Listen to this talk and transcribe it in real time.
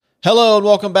Hello and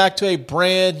welcome back to a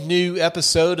brand new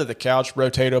episode of the Couch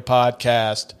Potato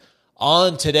Podcast.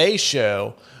 On today's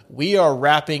show, we are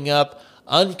wrapping up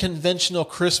Unconventional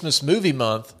Christmas Movie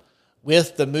Month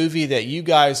with the movie that you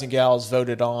guys and gals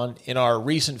voted on in our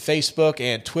recent Facebook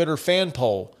and Twitter fan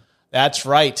poll. That's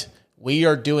right, we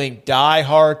are doing Die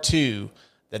Hard 2,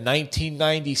 the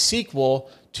 1990 sequel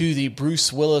to the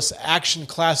Bruce Willis action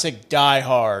classic Die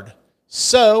Hard.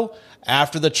 So,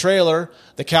 after the trailer,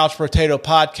 the Couch Potato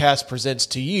Podcast presents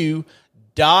to you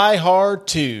Die Hard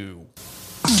 2.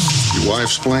 Your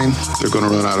wife's plane, they're going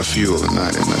to run out of fuel in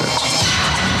 90 minutes.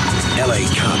 L.A.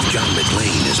 cop John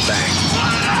McClane is back.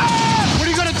 What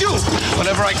are you going to do?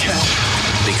 Whatever I can.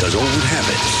 Because old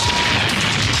habits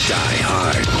die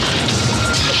hard.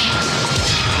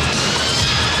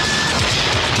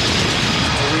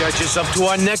 We are just up to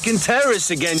our neck in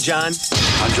terrorists again, John.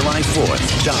 On July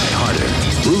 4th, Die Harder.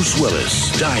 Bruce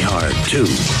Willis, Die Hard 2.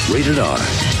 Rated R.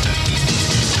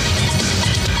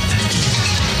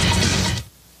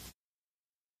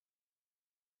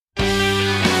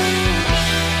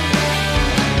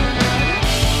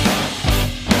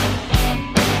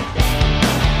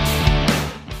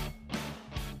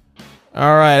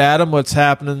 All right, Adam, what's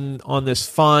happening on this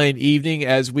fine evening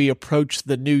as we approach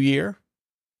the new year?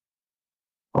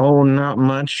 Oh, not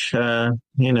much.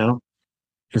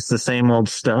 Just the same old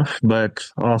stuff, but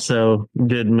also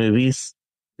good movies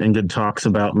and good talks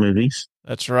about movies.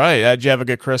 That's right. Did you have a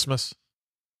good Christmas?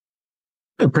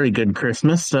 A pretty good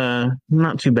Christmas.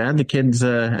 Not too bad. The kids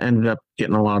ended up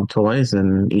getting a lot of toys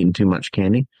and eating too much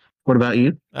candy. What about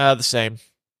you? The same.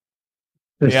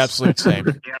 The absolute same.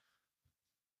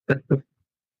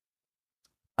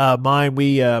 Mine,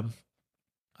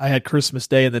 I had Christmas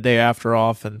Day and the day after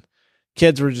off, and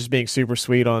kids were just being super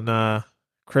sweet on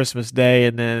Christmas Day,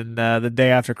 and then the day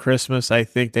after Christmas, I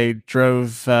think they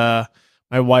drove my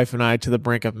wife and I to the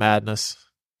brink of madness.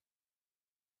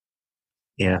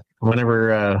 Yeah.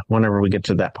 Whenever we get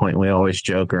to that point, we always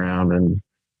joke around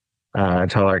and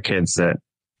tell our kids that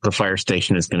the fire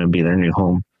station is going to be their new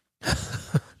home.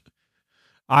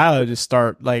 I just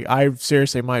start, I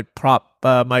seriously might prop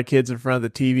my kids in front of the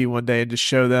TV one day and just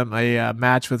show them a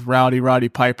match with Roddy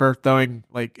Piper throwing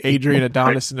Adrian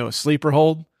Adonis into a sleeper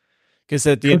hold. Because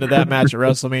at the end of that match at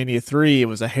WrestleMania 3, it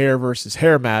was a hair versus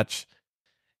hair match,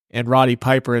 and Roddy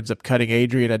Piper ends up cutting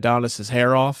Adrian Adonis's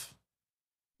hair off.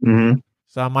 Mm-hmm.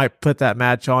 So I might put that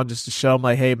match on just to show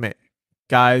them, hey,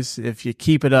 guys, if you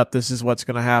keep it up, this is what's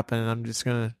going to happen. And I'm just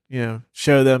going to,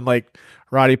 show them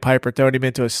Roddy Piper throwing him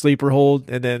into a sleeper hold,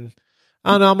 and then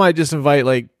I don't know, I might just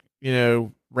invite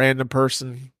random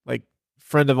person,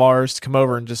 friend of ours, to come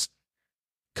over and just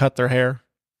cut their hair.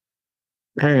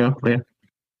 There you go. Yeah.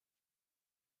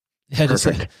 Yeah,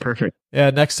 Perfect.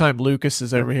 Yeah, next time Lucas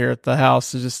is over here at the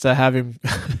house, just to have him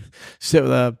sit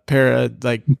with a pair of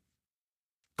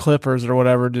clippers or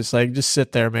whatever, just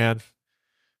sit there, man.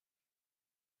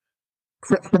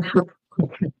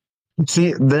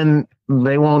 See, then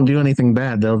they won't do anything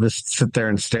bad. They'll just sit there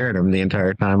and stare at him the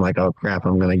entire time, like, oh crap,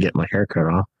 I'm going to get my hair cut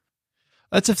off.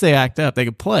 That's if they act up. They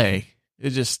could play.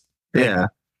 It just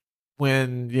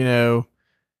when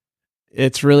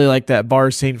it's really like that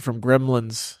bar scene from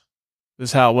Gremlins. This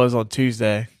is how it was on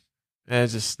Tuesday. And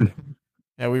it's just,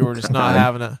 we were just not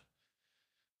having it.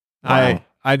 Wow.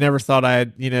 I never thought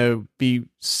I'd, be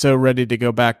so ready to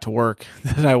go back to work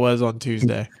that I was on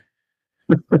Tuesday.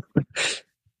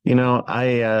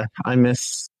 I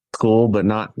miss school, but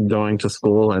not going to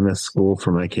school. I miss school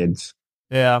for my kids.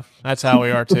 Yeah, that's how we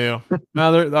are too.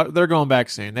 No, they're going back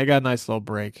soon. They got a nice little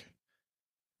break.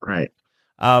 Right.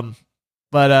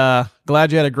 But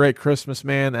glad you had a great Christmas,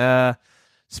 man.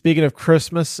 Speaking of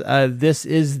Christmas, this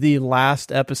is the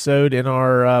last episode in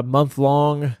our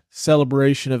month-long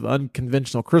celebration of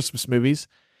unconventional Christmas movies.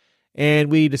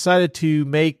 And we decided to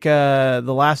make the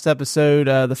last episode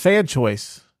the fan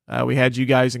choice. We had you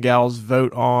guys and gals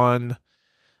vote on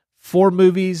 4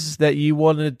 movies that you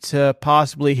wanted to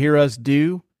possibly hear us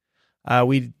do.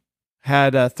 We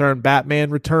had thrown Batman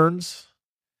Returns,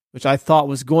 which I thought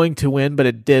was going to win, but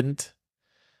it didn't.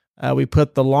 We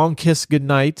put The Long Kiss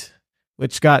Goodnight,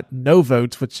 which got no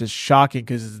votes, which is shocking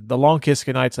because The Long Kiss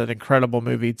Goodnight's an incredible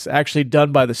movie. It's actually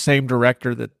done by the same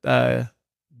director that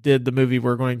did the movie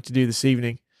we're going to do this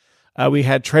evening. We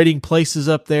had Trading Places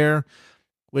up there,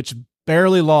 which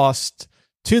barely lost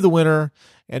to the winner,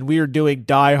 and we are doing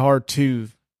Die Hard 2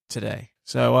 today.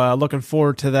 So looking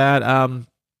forward to that.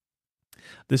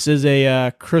 This is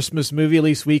a Christmas movie. At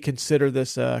least we consider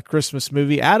this a Christmas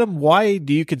movie. Adam, why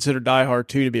do you consider Die Hard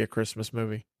 2 to be a Christmas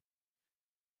movie?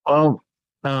 Well,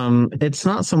 it's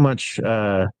not so much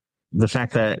the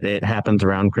fact that it happens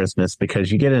around Christmas,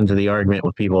 because you get into the argument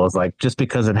with people is like, just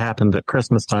because it happens at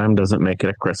Christmas time doesn't make it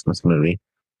a Christmas movie.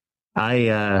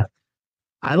 I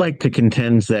like to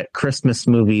contend that Christmas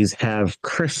movies have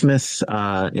Christmas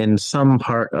in some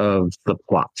part of the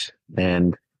plot,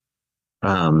 and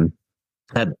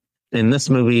that in this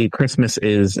movie, Christmas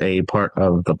is a part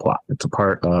of the plot. It's a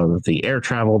part of the air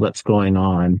travel that's going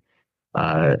on.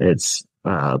 It's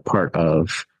part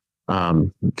of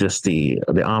just the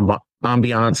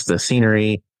ambiance, the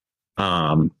scenery.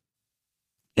 I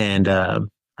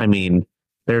mean,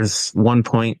 there's one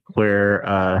point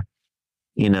where,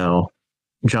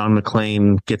 John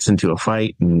McClane gets into a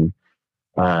fight, and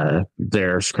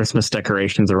there's Christmas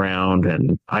decorations around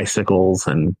and icicles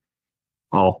and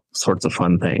all sorts of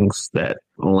fun things that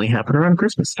only happen around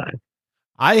Christmas time.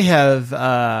 I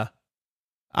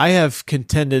have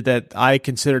contended that I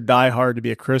consider Die Hard to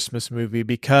be a Christmas movie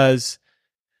because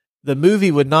the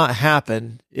movie would not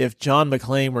happen if John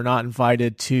McClane were not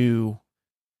invited to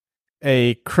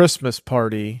a Christmas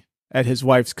party at his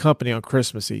wife's company on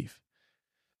Christmas Eve.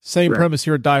 Same premise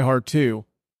here at Die Hard 2.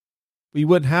 We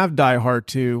wouldn't have Die Hard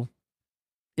 2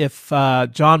 if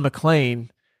John McClane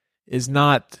is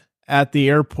not at the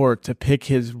airport to pick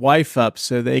his wife up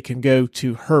so they can go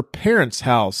to her parents'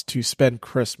 house to spend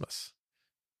Christmas.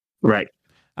 Right.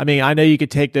 I mean, I know you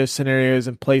could take those scenarios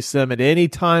and place them at any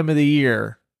time of the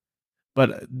year,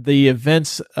 but the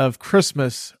events of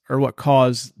Christmas are what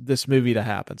caused this movie to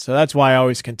happen. So that's why I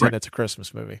always contend it's a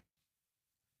Christmas movie.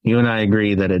 You and I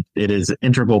agree that it is an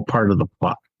integral part of the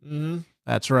plot. Mm-hmm.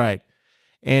 That's right.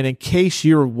 And in case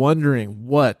you're wondering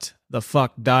what the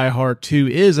fuck Die Hard 2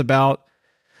 is about,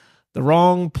 the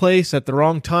wrong place at the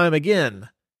wrong time again.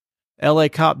 LA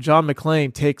cop John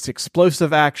McClane takes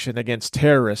explosive action against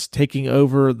terrorists taking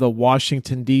over the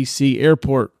Washington, D.C.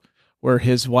 airport, where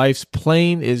his wife's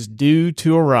plane is due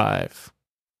to arrive.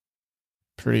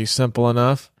 Pretty simple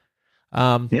enough.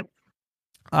 Yep.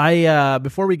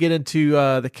 Before we get into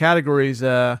the categories,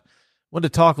 wanted to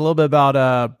talk a little bit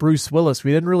about Bruce Willis.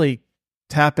 We didn't really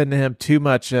tap into him too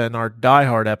much in our Die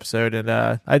Hard episode, and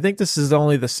I think this is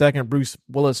only the second Bruce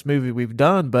Willis movie we've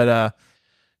done, but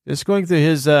just going through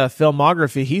his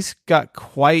filmography, he's got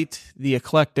quite the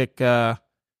eclectic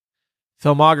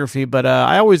filmography, but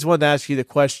I always wanted to ask you the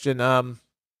question.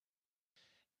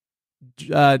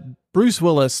 Bruce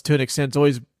Willis, to an extent, is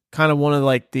always kind of one of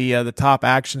like the top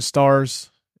action stars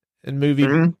in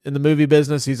the movie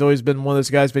business. He's always been one of those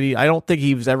guys, but I don't think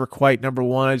he was ever quite number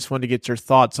one. I just wanted to get your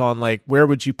thoughts on like where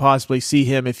would you possibly see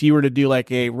him if you were to do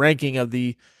like a ranking of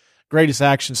the greatest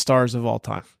action stars of all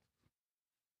time.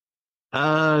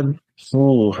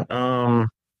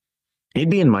 He'd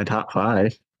be in my top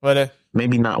 5. What?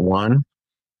 Maybe not 1,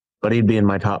 but he'd be in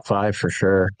my top 5 for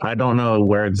sure. I don't know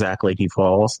where exactly he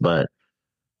falls, but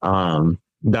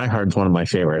Die Hard's one of my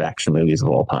favorite action movies of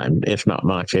all time, if not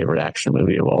my favorite action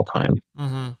movie of all time.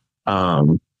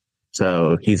 Mm-hmm.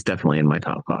 So he's definitely in my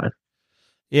top 5.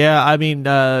 Yeah, I mean,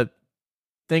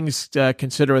 things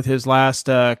consider with his last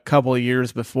couple of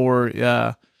years before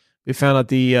we found out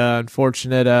the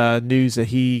unfortunate news that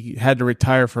he had to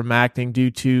retire from acting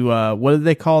due to what do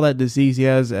they call that disease he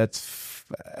has? It's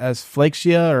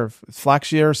flaxia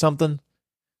or something.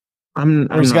 I'm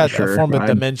he's not got sure. a form of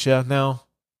dementia now.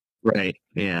 Right.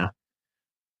 Yeah.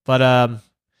 But I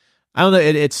don't know.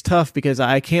 It's tough because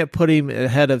I can't put him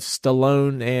ahead of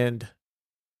Stallone and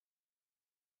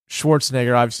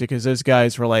Schwarzenegger, obviously, because those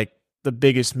guys were like the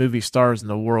biggest movie stars in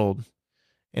the world.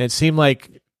 And it seemed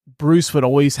like Bruce would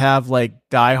always have like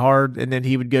Die Hard, and then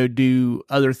he would go do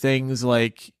other things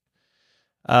like,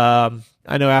 I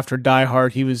know after Die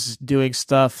Hard, he was doing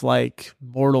stuff like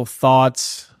Mortal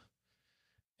Thoughts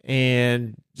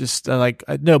and just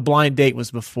Blind Date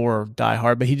was before Die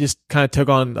Hard, but he just kind of took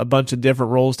on a bunch of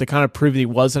different roles to kind of prove that he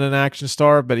wasn't an action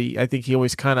star, but I think he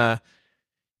always kind of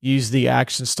used the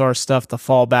action star stuff to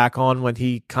fall back on when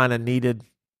he kind of needed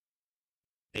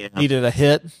a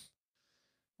hit.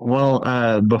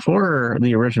 Well, before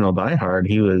the original Die Hard,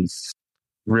 he was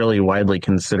really widely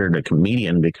considered a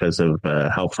comedian because of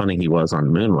how funny he was on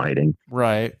Moonlighting.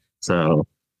 Right. So,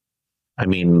 I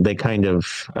mean, they kind of,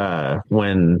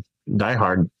 when Die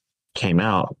Hard came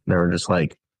out, they were just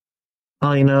like,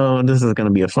 oh, this is going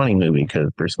to be a funny movie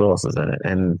because Bruce Willis is in it.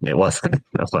 And it wasn't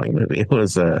a funny movie. It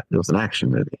was an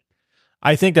action movie.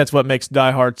 I think that's what makes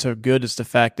Die Hard so good is the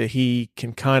fact that he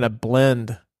can kind of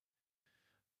blend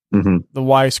the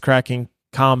wisecracking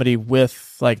comedy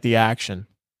with like the action.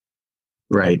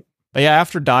 Right. But yeah,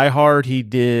 after Die Hard, he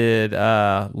did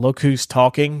Look Who's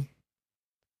Talking.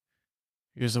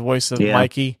 He was the voice of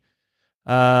Mikey.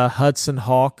 Hudson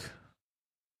Hawk.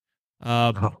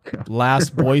 Oh, God.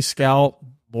 Last Boy Scout,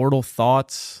 Mortal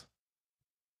Thoughts.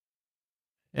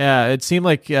 Yeah, it seemed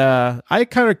like I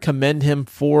kind of commend him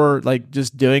for like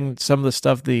just doing some of the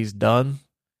stuff that he's done.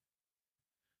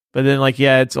 But then, like,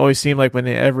 yeah, it's always seemed like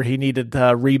whenever he needed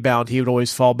to rebound, he would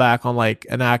always fall back on like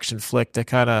an action flick to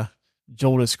kind of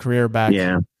jolt his career back.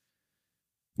 Yeah.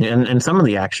 And some of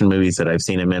the action movies that I've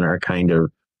seen him in are kind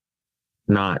of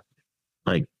not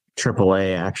like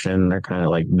AAA action. They're kind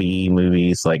of like B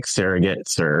movies, like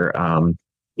Surrogates, or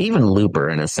even Looper,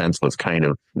 in a sense, was kind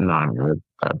of not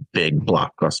a big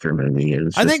blockbuster movie. It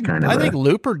was just I think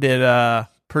Looper did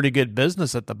pretty good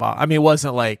business at the bottom. I mean, it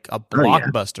wasn't like a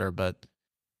blockbuster, but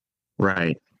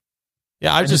right.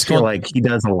 Yeah, I just feel like he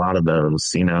does a lot of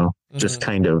those, just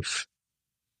kind of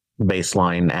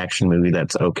baseline action movie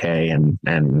that's okay and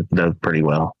does pretty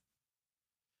well.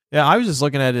 Yeah, I was just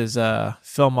looking at his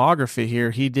filmography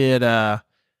here. He did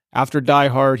after Die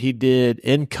Hard, he did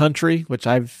In Country, which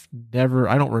I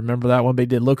don't remember that one, but he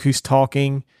did Look Who's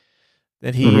Talking.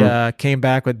 Then he came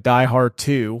back with Die Hard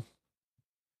 2.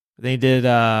 Then he did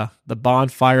The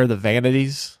Bonfire of the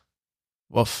Vanities.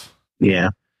 Woof. Yeah.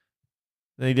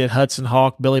 Then he did Hudson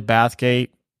Hawk, Billy Bathgate,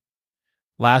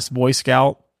 Last Boy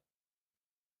Scout,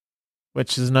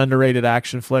 which is an underrated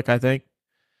action flick, I think.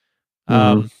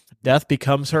 Death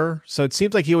Becomes Her. So it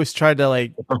seems like he always tried to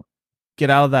like get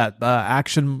out of that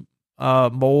action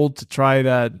mold to try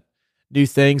to do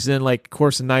things. And then, like, of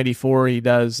course, in 94, he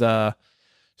does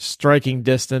Striking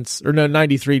Distance, or no,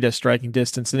 93 does Striking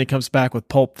Distance. And he comes back with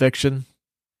Pulp Fiction.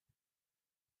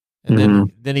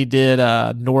 And then he did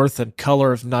North and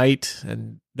Color of Night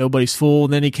and Nobody's Fool.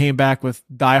 And then he came back with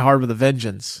Die Hard with a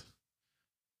Vengeance,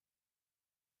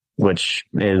 which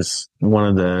is one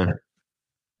of the,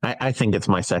 I think it's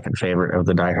my second favorite of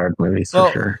the Die Hard movies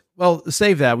for sure. Well,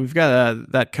 save that. We've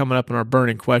got that coming up in our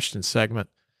burning questions segment.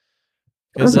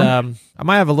 Because I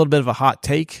might have a little bit of a hot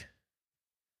take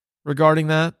regarding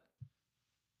that.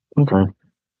 Okay.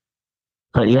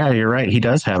 But yeah, you're right. He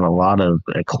does have a lot of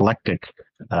eclectic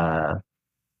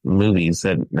movies,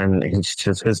 and it's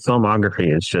just, his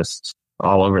filmography is just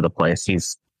all over the place.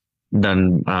 He's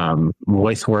done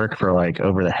voice work for like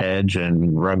Over the Hedge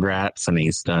and Rugrats, and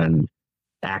he's done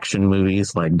action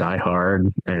movies like Die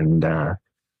Hard, and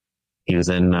he was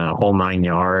in Whole Nine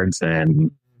Yards,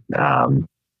 and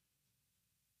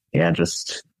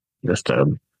just a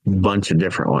bunch of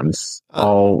different ones.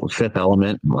 All Fifth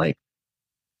Element, like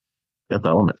Fifth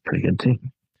Element's pretty good too.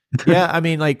 Yeah, I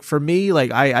mean, like, for me,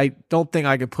 like, I don't think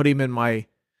I could put him in my.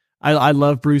 I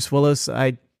love Bruce Willis,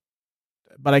 but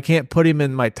I can't put him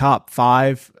in my top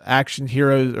 5 action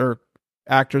heroes or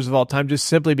actors of all time, just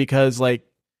simply because, like,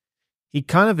 he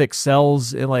kind of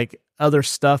excels in like other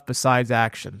stuff besides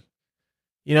action.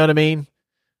 You know what I mean?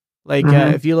 Like,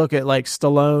 if you look at like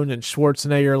Stallone and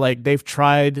Schwarzenegger, like, they've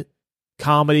tried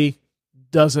comedy,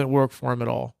 doesn't work for him at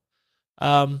all.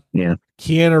 Yeah.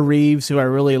 Keanu Reeves, who I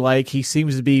really like, he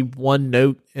seems to be one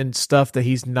note in stuff that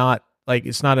he's not, like,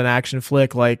 it's not an action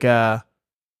flick, like The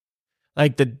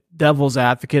Devil's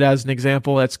Advocate as an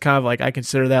example. That's kind of like, I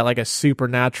consider that like a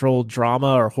supernatural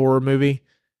drama or horror movie.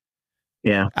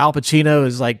 Yeah. Al Pacino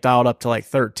is like dialed up to like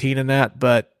 13 in that,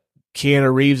 but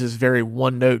Keanu Reeves is very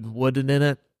one note and wooden in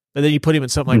it. But then you put him in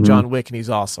something like John Wick and he's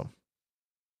awesome.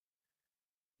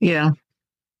 Yeah.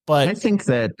 But I think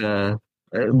that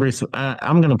Bruce,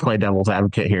 I'm going to play devil's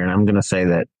advocate here, and I'm going to say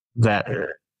that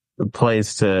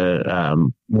plays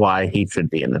to why he should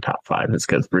be in the top 5. It's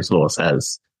because Bruce Willis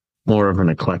has more of an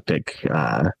eclectic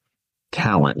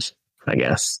talent, I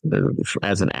guess,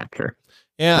 as an actor.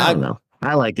 Yeah, I don't know.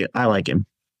 I like it. I like him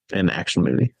in the action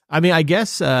movie. I mean, I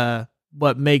guess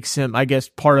what makes him, I guess,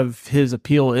 part of his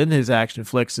appeal in his action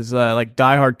flicks is like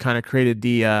Die Hard kind of created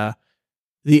the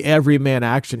everyman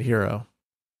action hero.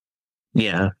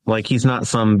 Yeah, like he's not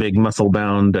some big muscle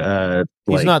bound.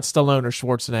 He's not Stallone or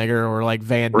Schwarzenegger or like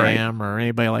Van Damme or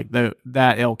anybody like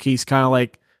that ilk. He's kind of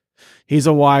like, he's a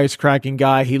wisecracking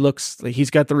guy. He looks like he's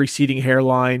got the receding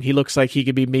hairline. He looks like he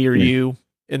could be me or you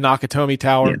in Nakatomi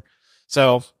Tower. Yeah.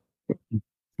 So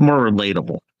more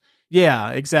relatable. Yeah,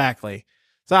 exactly.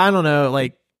 So I don't know.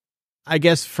 Like, I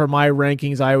guess for my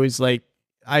rankings,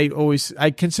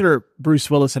 I consider Bruce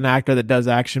Willis an actor that does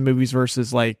action movies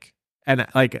versus like an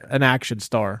action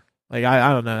star. Like,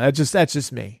 I don't know. That's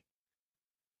just me.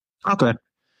 Okay.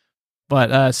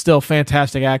 But still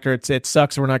fantastic actor. It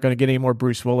sucks we're not going to get any more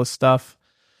Bruce Willis stuff.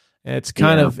 It's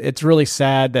it's really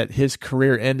sad that his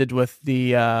career ended with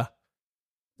the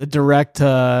direct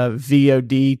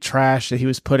VOD trash that he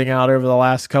was putting out over the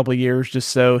last couple of years, just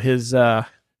so his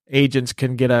agents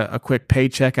can get a quick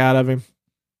paycheck out of him.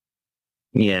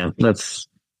 Yeah, that's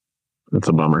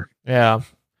a bummer. Yeah.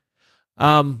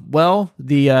 Well,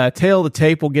 the tail of the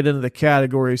tape, we'll get into the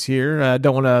categories here. I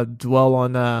don't want to dwell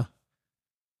on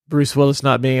Bruce Willis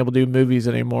not being able to do movies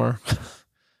anymore.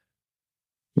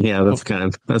 Yeah, that's kind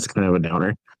of a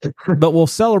downer. But we'll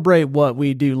celebrate what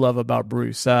we do love about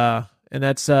Bruce. And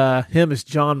that's him as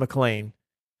John McClane.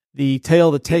 The tail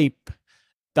of the tape,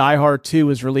 Die Hard 2,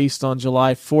 was released on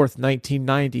July 4th,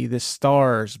 1990. This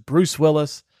stars Bruce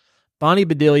Willis, Bonnie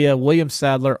Bedelia, William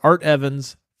Sadler, Art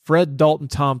Evans, Fred Dalton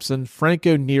Thompson,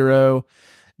 Franco Nero,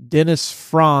 Dennis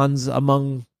Franz,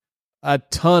 among a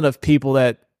ton of people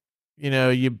that,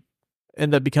 you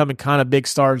end up becoming kind of big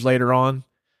stars later on.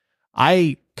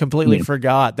 I completely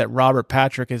forgot that Robert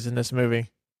Patrick is in this movie.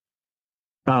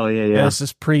 Oh, yeah. This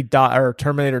is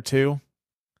Terminator 2.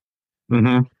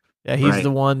 Mm-hmm. Yeah, he's the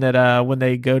one that when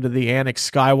they go to the Annex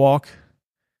Skywalk.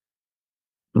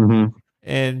 Mm-hmm.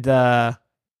 And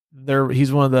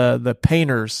he's one of the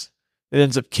painters that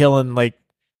ends up killing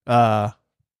the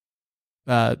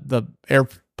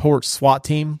airport SWAT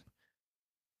team.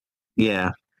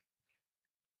 Yeah.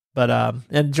 But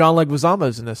and John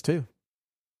Leguizamo's in this too.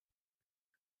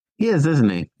 He is, isn't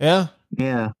he? Yeah.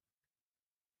 Yeah.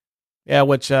 Yeah,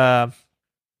 which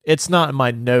it's not in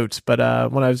my notes,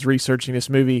 but when I was researching this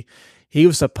movie, he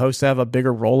was supposed to have a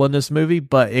bigger role in this movie,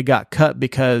 but it got cut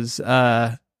because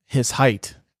his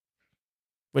height,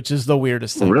 which is the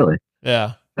weirdest thing. Oh, really?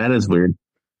 Yeah. That is weird.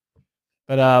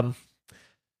 But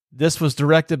this was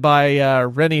directed by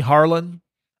Rennie Harlan.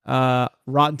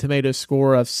 Rotten Tomatoes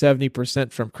score of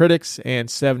 70% from critics and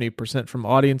 70% from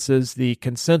audiences. The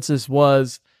consensus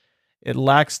was it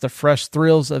lacks the fresh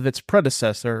thrills of its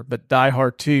predecessor, but Die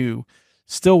Hard 2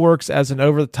 still works as an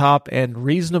over-the-top and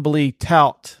reasonably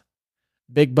tout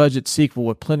big-budget sequel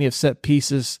with plenty of set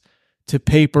pieces to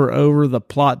paper over the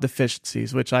plot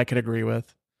deficiencies, which I could agree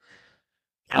with.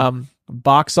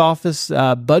 Box office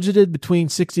budgeted between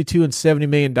 $62 and $70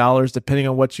 million, depending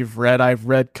on what you've read. I've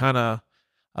read kind of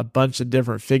a bunch of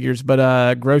different figures, but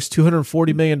grossed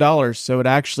 $240 million, so it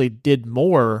actually did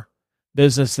more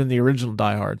business than the original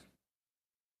Die Hard.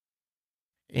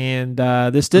 And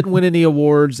this didn't win any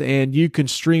awards, and you can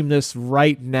stream this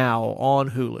right now on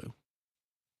Hulu.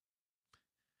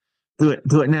 Do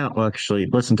it now. Well, actually,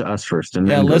 listen to us first, and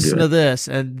then listen to this,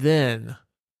 and then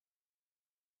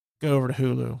go over to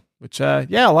Hulu. Which, a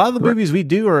lot of the movies we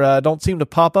do don't seem to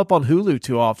pop up on Hulu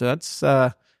too often. That's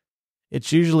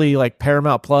it's usually like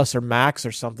Paramount Plus or Max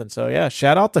or something. So yeah,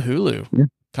 shout out to Hulu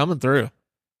coming through.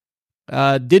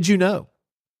 Did you know?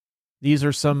 These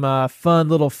are some fun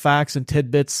little facts and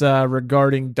tidbits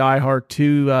regarding Die Hard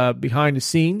 2 behind the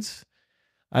scenes.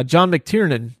 John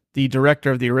McTiernan, the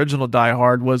director of the original Die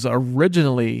Hard, was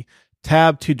originally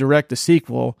tabbed to direct the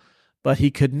sequel, but he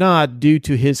could not due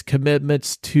to his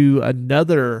commitments to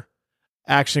another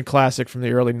action classic from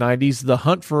the early 90s, The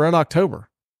Hunt for Red October.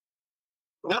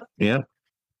 Yeah.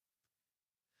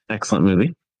 Excellent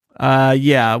movie.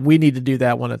 We need to do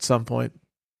that one at some point.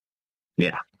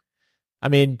 Yeah. I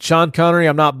mean, Sean Connery,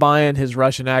 I'm not buying his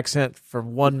Russian accent for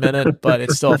 1 minute, but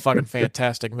it's still a fucking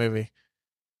fantastic movie.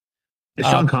 If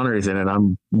Sean Connery's in it,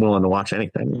 I'm willing to watch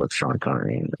anything with Sean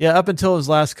Connery in it. Yeah, up until his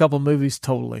last couple movies,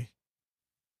 totally.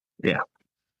 Yeah.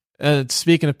 And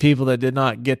speaking of people that did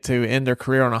not get to end their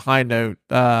career on a high note,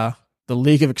 The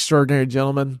League of Extraordinary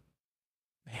Gentlemen,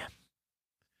 man.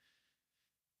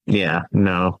 Yeah,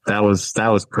 no, that was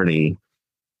pretty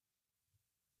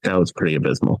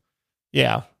abysmal.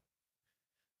 Yeah.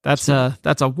 That's a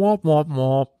womp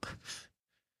womp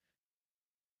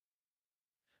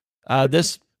womp.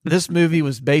 This movie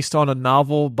was based on a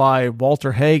novel by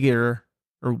Walter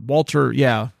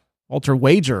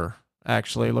Wager.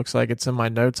 Actually, it looks like it's in my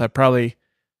notes. I probably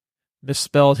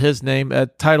misspelled his name.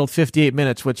 Titled 58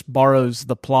 Minutes, which borrows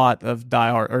the plot of Die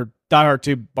Hard, or Die Hard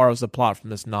 2 borrows the plot from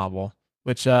this novel,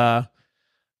 which a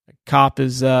cop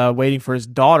is waiting for his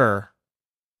daughter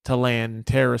to land.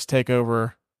 Terrorists take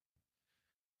over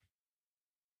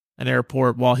an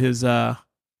airport while his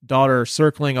daughter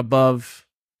circling above,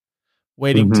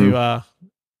 waiting to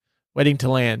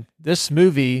land. This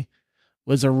movie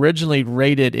was originally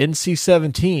rated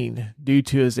NC-17 due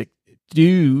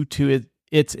to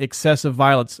its excessive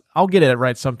violence. I'll get it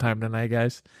right sometime tonight,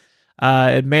 guys.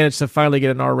 It managed to finally get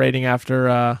an R rating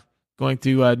after going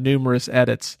through numerous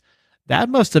edits. That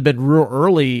must have been real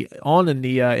early on in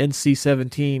the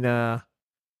NC-17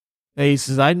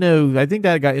 phases. I think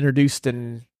that got introduced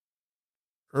in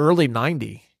early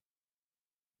 90.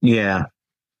 Yeah.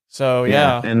 So,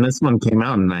 yeah. And this one came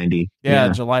out in 90. Yeah,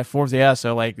 July 4th. Yeah,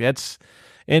 so like that's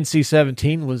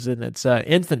NC-17 was in its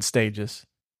infant stages.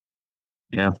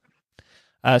 Yeah.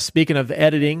 Speaking of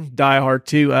editing, Die Hard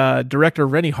 2, director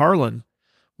Rennie Harlan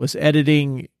was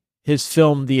editing his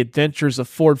film The Adventures of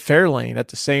Ford Fairlane at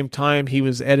the same time he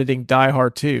was editing Die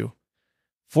Hard 2.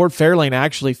 Ford Fairlane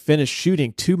actually finished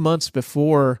shooting 2 months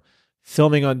before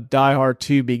filming on Die Hard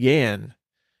 2 began.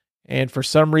 And for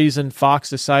some reason, Fox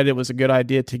decided it was a good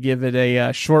idea to give it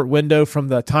a short window from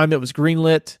the time it was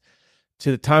greenlit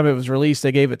to the time it was released.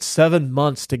 They gave it 7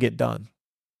 months to get done.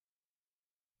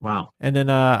 Wow. And then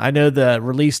I know the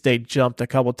release date jumped a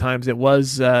couple times. It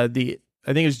was I think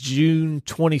it was June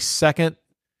 22nd.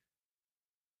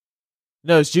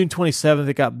 No, it's June 27th.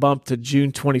 It got bumped to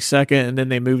June 22nd, and then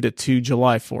they moved it to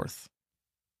July 4th.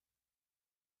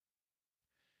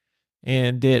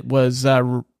 And it was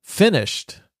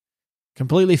finished,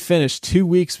 completely finished 2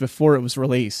 weeks before it was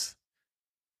released.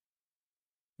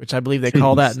 Which I believe they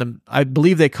call that in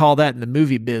the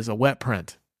movie biz a wet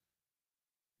print.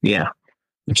 Yeah.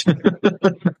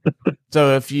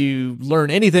 So if you learn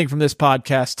anything from this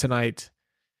podcast tonight,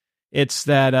 it's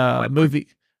that a movie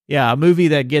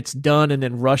that gets done and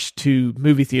then rushed to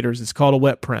movie theaters is called a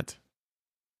wet print.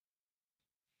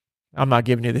 I'm not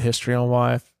giving you the history on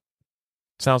why.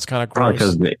 Sounds kind of gross.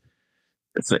 Probably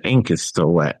because the ink is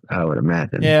still wet, I would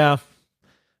imagine. Yeah.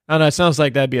 I don't know. It sounds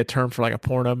like that'd be a term for like a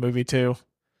porno movie too.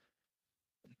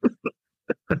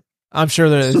 I'm sure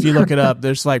that if you look it up,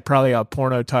 there's like probably a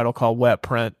porno title called Wet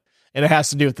Print, and it has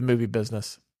to do with the movie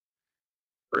business.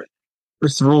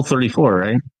 It's Rule 34,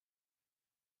 right?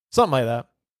 Something like that.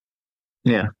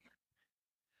 Yeah.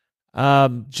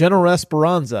 General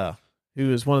Esperanza,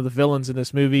 who is one of the villains in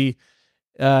this movie,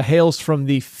 hails from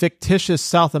the fictitious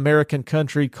South American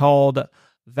country called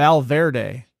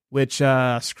Valverde, which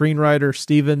screenwriter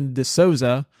Steven de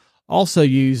Souza also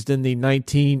used in the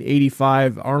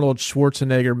 1985 Arnold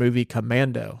Schwarzenegger movie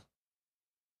Commando.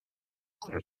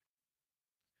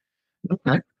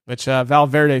 Okay. Which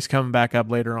Valverde's coming back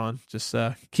up later on. Just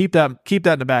keep that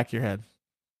in the back of your head.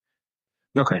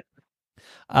 Okay.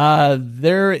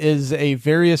 There is a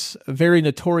very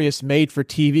notorious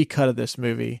made-for-TV cut of this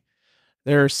movie.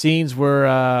 There are scenes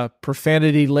where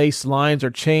profanity-laced lines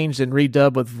are changed and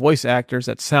redubbed with voice actors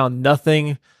that sound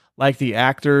nothing like the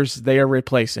actors they are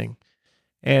replacing.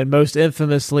 And most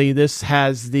infamously, this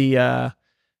has the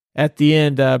at the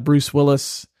end, Bruce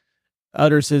Willis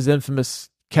utters his infamous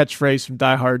catchphrase from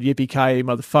Die Hard, "Yippee-ki-yay,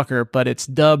 motherfucker," but it's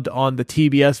dubbed on the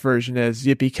TBS version as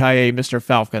 "Yippee-ki-yay, Mr.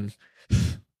 Falcon."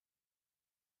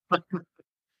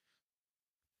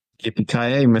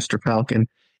 Yippee-ki-yay, Mr. Falcon.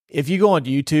 If you go on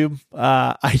YouTube,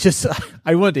 I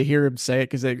wanted to hear him say it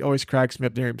because it always cracks me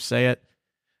up to hear him say it.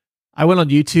 I went on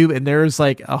YouTube and there's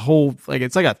like a whole, like,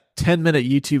 it's like a 10-minute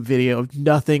YouTube video of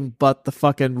nothing but the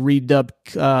fucking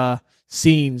redubbed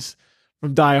scenes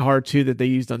from Die Hard 2 that they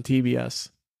used on TBS.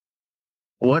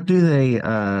 What do they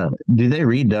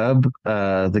redub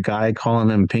the guy calling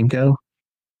him Pinko?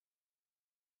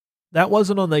 That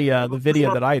wasn't on the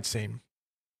video that I had seen.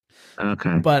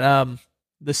 Okay. But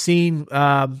the scene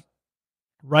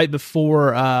right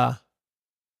before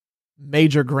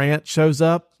Major Grant shows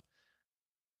up,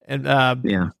 and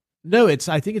yeah, no, I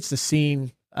think it's the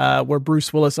scene where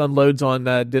Bruce Willis unloads on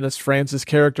Dennis Franz's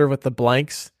character with the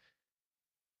blanks.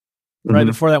 Mm-hmm. Right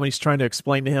before that, when he's trying to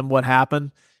explain to him what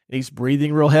happened, and he's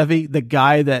breathing real heavy. The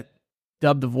guy that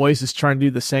dubbed the voice is trying to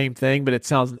do the same thing, but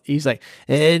he's like,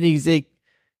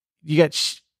 "You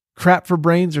got crap for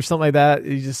brains" or something like that.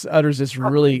 He just utters this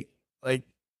really like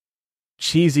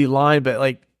cheesy line, but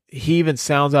like he even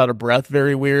sounds out of breath,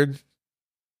 very weird.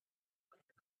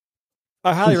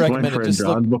 I highly recommend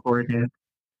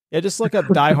it. Just look up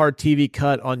Die Hard TV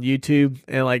cut on YouTube,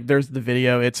 and like there's the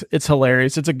video. It's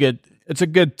hilarious. It's a good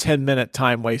 10-minute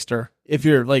time waster. If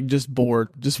you're like just bored,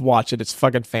 just watch it. It's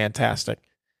fucking fantastic.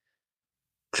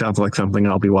 Sounds like something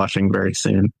I'll be watching very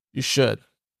soon. You should.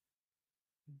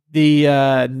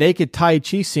 The naked Tai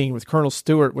Chi scene with Colonel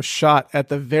Stewart was shot at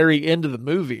the very end of the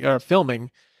movie filming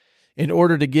in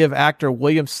order to give actor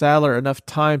William Sadler enough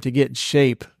time to get in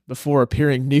shape before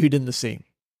appearing nude in the scene.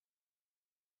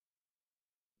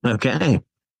 Okay.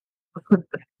 You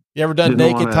ever done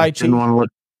naked Tai Chi?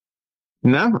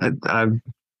 No,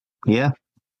 yeah.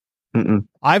 Mm-mm.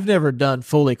 I've never done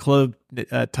fully clothed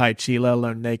Tai Chi, let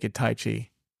alone naked Tai Chi.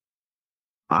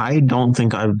 I don't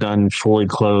think I've done fully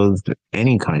clothed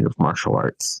any kind of martial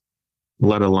arts,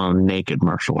 let alone naked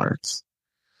martial arts.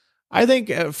 I think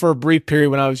for a brief period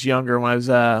when I was younger, when I was,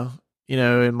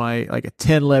 in my like a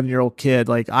 10, 11-year-old kid,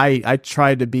 like I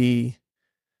tried to be,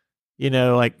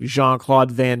 like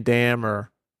Jean-Claude Van Damme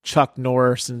or Chuck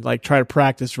Norris and like try to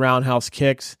practice roundhouse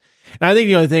kicks. And I think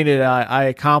the only thing that I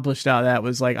accomplished out of that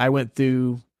was like I went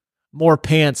through more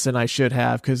pants than I should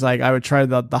have, because like I would try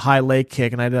the high leg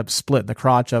kick and I ended up splitting the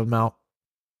crotch of them out.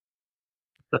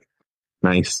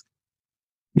 Nice.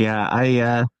 Yeah,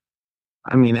 I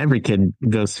mean, every kid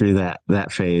goes through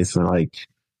that phase, like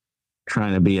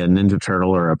trying to be a Ninja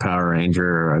Turtle or a Power Ranger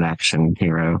or an action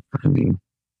hero. I mean,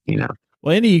 you know.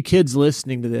 Well, any of you kids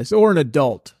listening to this, or an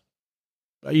adult,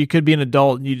 you could be an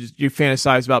adult and you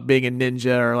fantasize about being a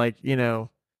ninja or like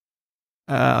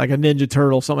like a Ninja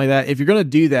Turtle, something like that. If you're gonna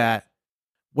do that,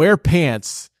 wear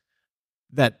pants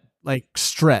that like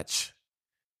stretch.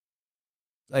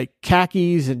 Like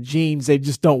khakis and jeans, they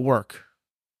just don't work.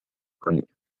 Right.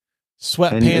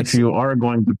 Sweatpants. And if you are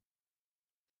going to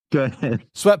go ahead,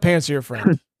 sweatpants are your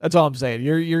friend. That's all I'm saying.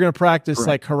 You're going to practice right.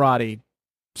 like karate.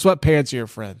 Sweatpants are your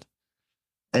friend.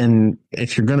 And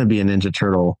if you're going to be a Ninja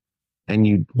Turtle and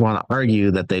you want to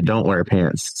argue that they don't wear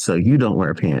pants, so you don't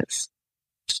wear pants,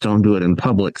 just don't do it in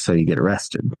public so you get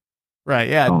arrested. Right.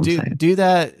 Yeah. Do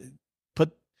that.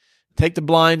 Take the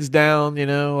blinds down,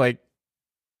 like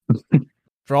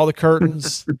draw the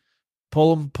curtains,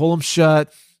 pull them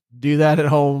shut. Do that at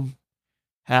home.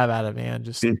 Have at it, man.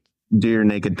 Just do your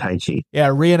naked Tai Chi. Yeah.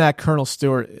 Reenact Colonel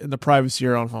Stewart in the privacy of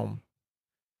your own home.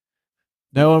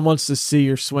 No one wants to see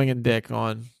your swinging dick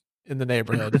in the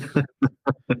neighborhood.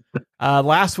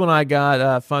 Last one I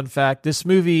got, fun fact. This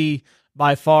movie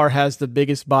by far has the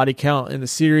biggest body count in the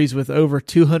series with over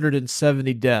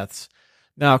 270 deaths.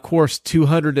 Now, of course,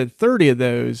 230 of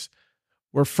those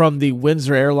were from the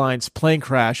Windsor Airlines plane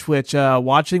crash, which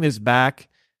watching this back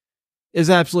is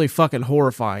absolutely fucking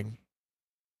horrifying.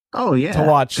 Oh, yeah. To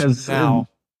watch now.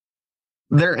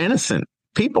 They're innocent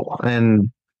people.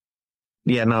 And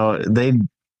yeah, no, they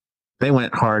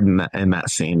went hard in that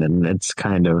scene, and it's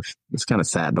kind of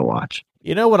sad to watch.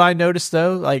 You know what I noticed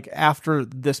though, like after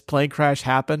this plane crash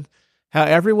happened, how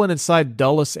everyone inside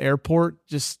Dulles Airport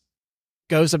just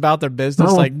goes about their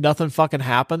business like nothing fucking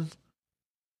happened.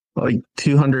 Like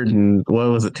 200 and what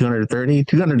was it? 230?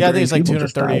 230. Yeah, I think it's like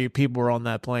 230 people were on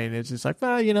that plane. It's just like,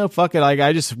 fuck it. Like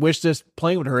I just wish this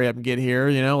plane would hurry up and get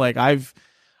here. Like I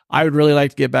would really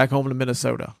like to get back home to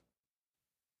Minnesota.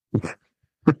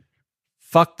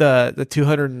 Fuck the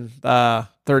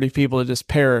 230 people that just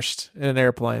perished in an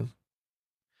airplane.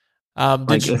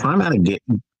 If I'm at a gate,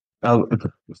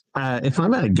 if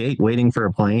I'm at a gate waiting for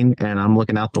a plane and I'm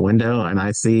looking out the window and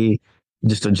I see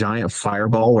just a giant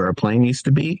fireball where a plane used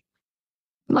to be,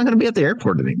 I'm not going to be at the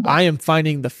airport anymore. I am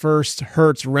finding the first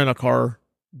Hertz rent-a-car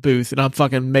booth and I'm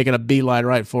fucking making a beeline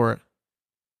right for it.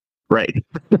 Right.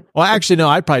 Well, actually, no,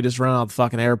 I'd probably just run out the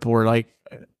fucking airport. Like,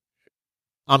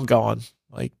 I'm gone.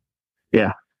 Like,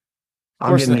 yeah,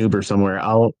 I'll get an Uber somewhere.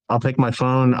 I'll take my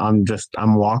phone. I'm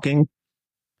walking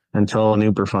until an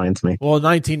Uber finds me. Well, in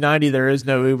 1990, there is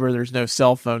no Uber. There's no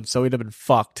cell phone, so we'd have been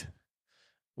fucked.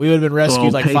 We would have been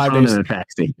rescued like 5 days. In a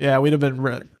taxi. Yeah, we'd have been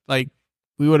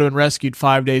we would have been rescued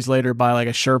 5 days later by like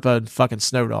a Sherpa and fucking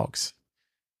snow dogs.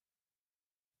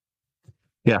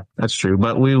 Yeah, that's true.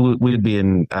 But we'd be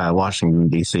in Washington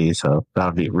D.C., so that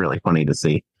would be really funny to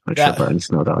see. Sherpa and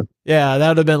snow dog. Yeah, that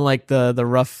would have been like the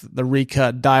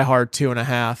recut Die Hard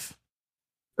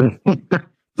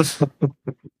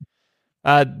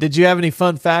 2.5. Did you have any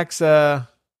fun facts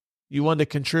you wanted to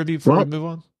contribute before we move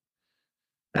on?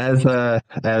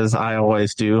 As I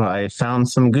always do, I found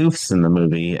some goofs in the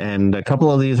movie, and a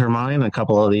couple of these are mine. A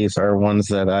couple of these are ones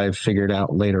that I've figured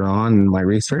out later on in my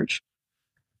research,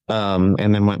 and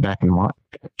then went back and watched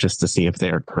just to see if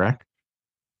they are correct.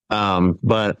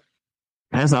 But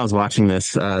as I was watching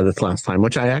this last time,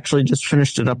 which I actually just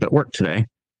finished it up at work today.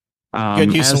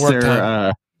 Good use of work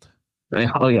time.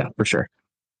 Oh yeah, for sure.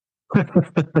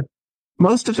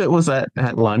 Most of it was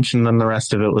at lunch, and then the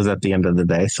rest of it was at the end of the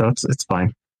day, so it's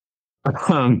fine.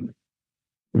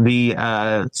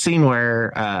 The scene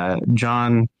where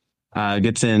John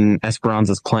gets in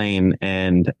Esperanza's plane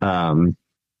and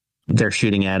they're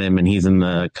shooting at him, and he's in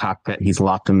the cockpit. He's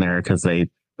locked in there because they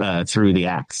threw the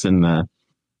axe in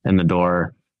the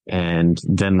door, and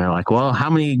then they're like, "Well, how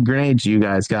many grenades you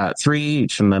guys got?" 3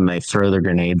 each, and then they throw their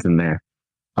grenades in there.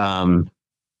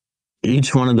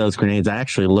 Each one of those grenades, I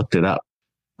actually looked it up,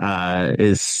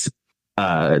 is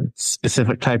a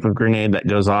specific type of grenade that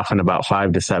goes off in about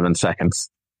 5 to 7 seconds.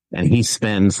 And he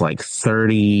spends like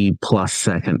 30 plus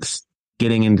seconds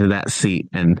getting into that seat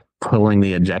and pulling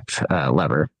the eject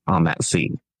lever on that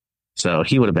seat. So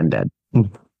he would have been dead.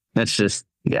 That's just,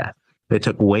 yeah. They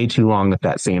took way too long with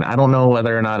that scene. I don't know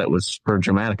whether or not it was for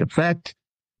dramatic effect,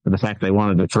 or the fact they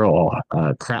wanted to throw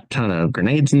a crap ton of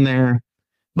grenades in there.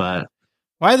 But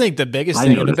I think the biggest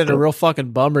thing would have been a real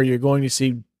fucking bummer. You're going to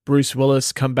see Bruce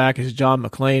Willis come back as John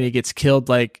McClane. He gets killed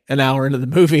like an hour into the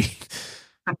movie.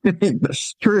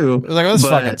 That's true. Like, this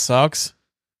fucking sucks.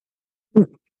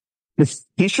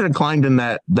 he should have climbed in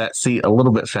that seat a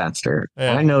little bit faster.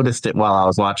 Yeah. I noticed it while I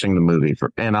was watching the movie,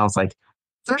 and I was like,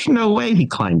 "There's no way he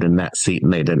climbed in that seat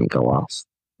and they didn't go off."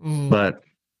 But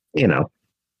you know,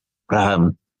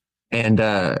 and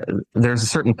there's a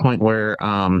certain point where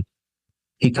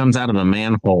he comes out of a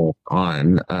manhole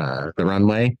on the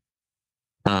runway.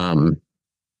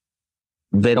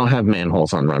 They don't have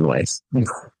manholes on runways.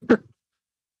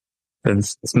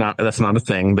 That's not a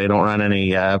thing. They don't run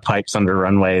any pipes under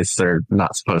runways. They're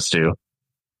not supposed to.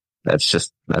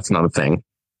 That's not a thing.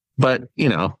 But you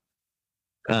know,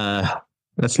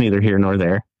 that's neither here nor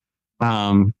there.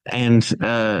 And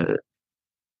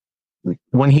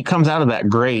when he comes out of that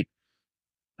grate,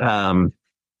 the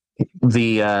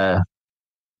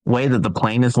way that the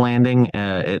plane is landing,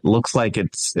 it looks like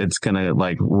it's gonna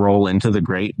like roll into the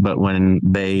grate. But when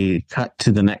they cut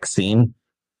to the next scene,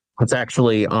 it's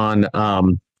actually on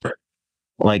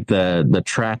like the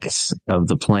tracks of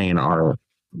the plane are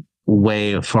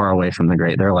way far away from the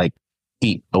grate. They're like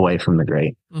feet away from the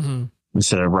grate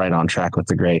instead of right on track with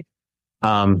the grate.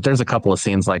 There's a couple of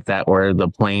scenes like that where the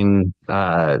plane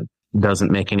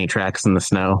doesn't make any tracks in the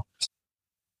snow,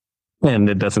 and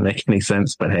it doesn't make any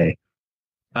sense. But hey,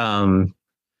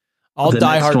 all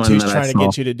Die Hard 2 is trying to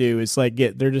get you to do is like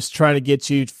they're just trying to get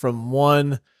you from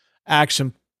one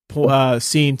action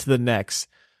scene to the next.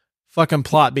 Fucking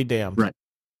plot be damned. Right.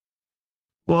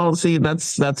 Well, see,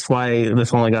 that's why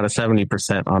this only got a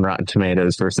 70% on Rotten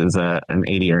Tomatoes versus an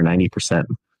 80 or 90%.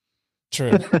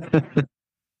 True.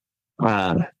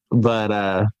 But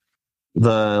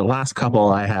the last couple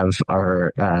I have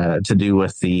are to do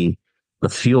with the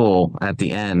fuel at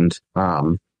the end.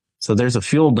 So there's a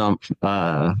fuel dump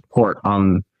port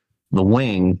on the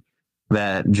wing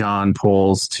that John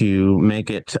pulls to make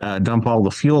it dump all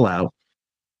the fuel out,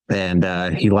 and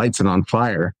he lights it on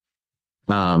fire.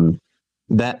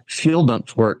 That fuel dump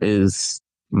port is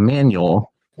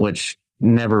manual, which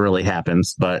never really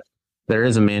happens, but there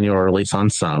is a manual release on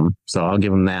some, so I'll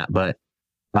give them that. But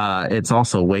it's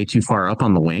also way too far up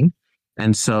on the wing,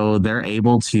 and so they're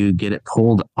able to get it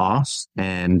pulled off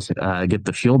and get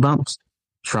the fuel dumps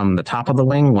from the top of the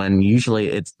wing when usually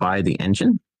it's by the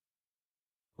engine.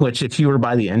 Which, if you were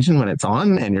by the engine when it's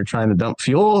on and you're trying to dump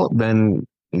fuel, then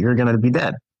you're going to be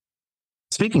dead.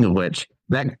 Speaking of which,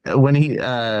 that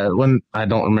when I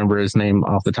don't remember his name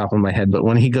off the top of my head, but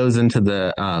when he goes into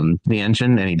the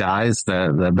engine and he dies,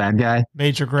 the bad guy,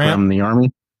 Major Grant from the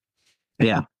army,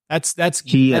 yeah, that's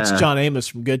John Amos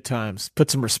from Good Times. Put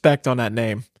some respect on that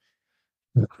name.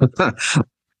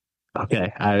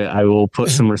 Okay, I will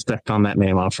put some respect on that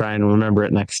name. I'll try and remember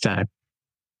it next time.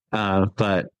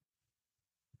 But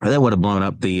that would have blown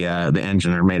up the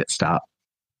engine or made it stop.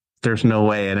 There's no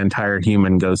way an entire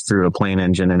human goes through a plane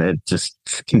engine and it just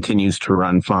continues to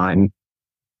run fine.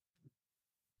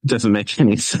 Doesn't make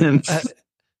any sense.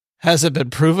 Has it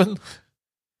been proven?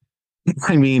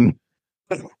 I mean,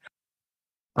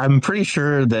 I'm pretty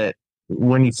sure that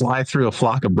when you fly through a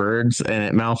flock of birds and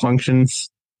it malfunctions,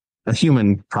 a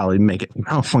human probably make it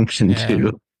malfunction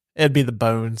too. It'd be the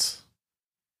bones.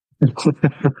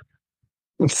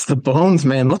 It's the bones,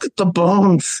 man. Look at the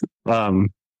bones.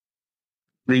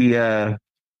 The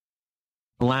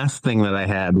last thing that I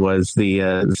had was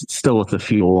the still with the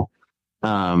fuel.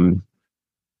 Jet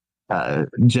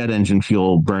engine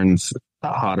fuel burns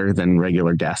hotter than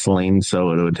regular gasoline,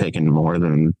 so it would have taken more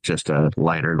than just a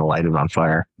lighter to light it on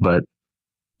fire. But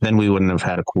then we wouldn't have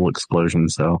had a cool explosion.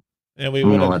 So, and we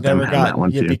would have never got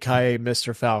Yippee-ki-yay,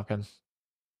 Mr. Falcon.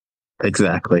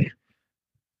 Exactly.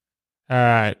 All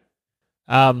right.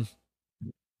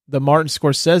 The Martin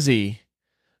Scorsese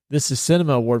This Is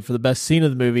Cinema Award for the best scene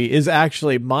of the movie is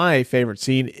actually my favorite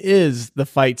scene, is the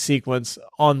fight sequence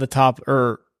on the top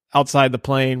or outside the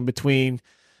plane between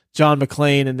John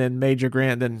McClane and then Major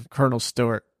Grant and then Colonel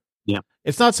Stewart. Yeah.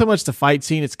 It's not so much the fight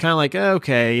scene. It's kind of like,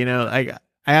 okay, you know, I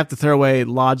have to throw away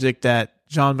logic that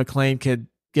John McClane could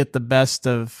get the best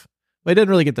of, well, he didn't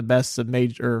really get the best of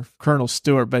Major Colonel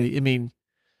Stewart, but I mean,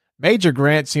 Major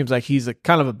Grant seems like he's a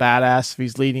kind of a badass if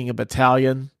he's leading a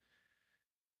battalion.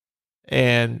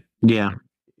 And yeah,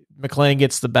 McClane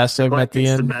gets the best of him at the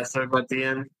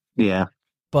end. Yeah.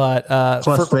 But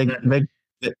plus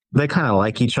they kind of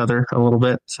like each other a little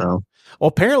bit. So, well,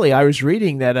 apparently I was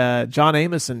reading that John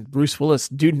Amos and Bruce Willis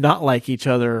do not like each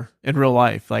other in real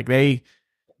life. Like they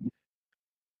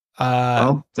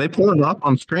pull it off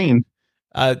on screen.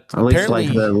 At least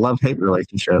like the love-hate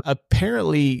relationship.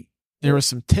 Apparently there was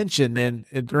some tension and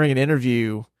during an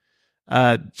interview,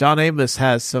 John Amos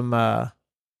has some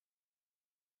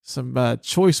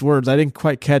choice words. I didn't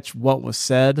quite catch what was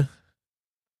said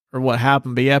or what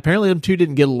happened, but yeah, apparently them two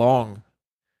didn't get along.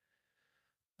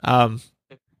 Um,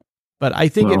 but I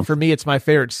think for me, it's my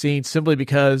favorite scene simply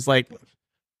because like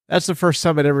that's the first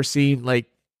time I'd ever seen like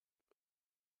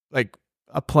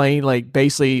a plane, like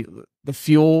basically the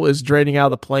fuel is draining out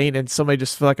of the plane and somebody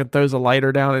just fucking throws a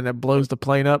lighter down and it blows the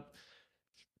plane up.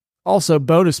 Also,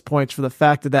 bonus points for the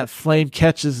fact that flame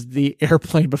catches the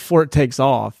airplane before it takes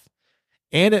off,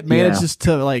 and it manages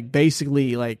to like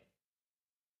basically like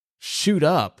shoot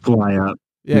up, fly up,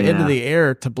 into the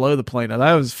air to blow the plane up.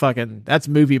 That's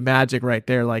movie magic right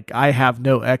there. Like I have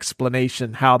no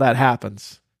explanation how that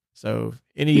happens. So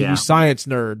any of you science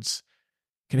nerds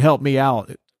can help me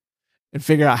out and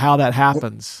figure out how that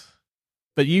happens.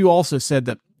 But you also said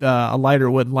that a lighter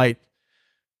wouldn't light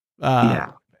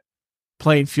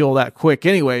plane fuel that quick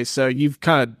anyway, so you've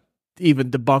kind of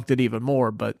even debunked it even more,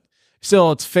 but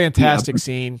still it's a fantastic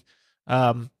scene.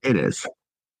 It is.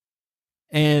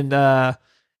 And a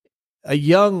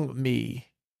young me,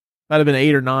 might have been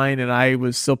 8 or 9, and I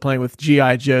was still playing with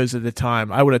G.I. Joes at the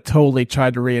time, I would have totally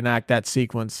tried to reenact that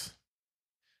sequence.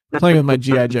 Playing with my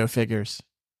G.I. Joe figures.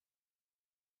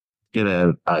 Get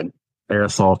a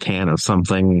aerosol can of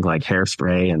something like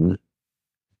hairspray and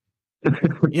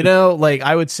like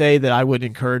I would say that I wouldn't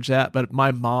encourage that, but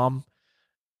my mom,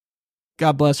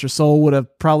 God bless her soul, would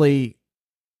have probably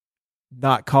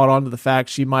not caught on to the fact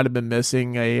she might have been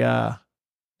missing a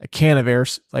can of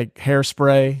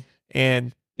hairspray.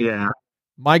 And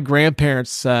my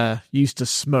grandparents used to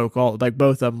smoke both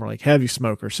of them were like heavy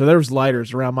smokers, so there was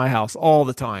lighters around my house all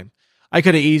the time. I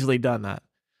could have easily done that,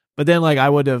 but then like I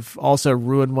would have also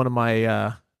ruined one of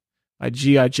my my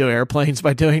G.I. Joe airplanes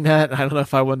by doing that. I don't know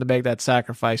if I wanted to make that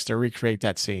sacrifice to recreate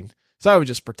that scene. So I would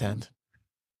just pretend.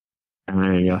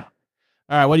 There you go. All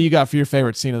right. What do you got for your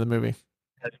favorite scene of the movie?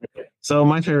 So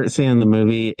my favorite scene in the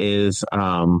movie is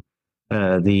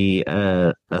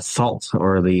the assault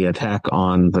or the attack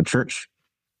on the church.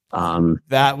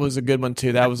 That was a good one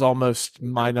too. That was almost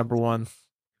my number one.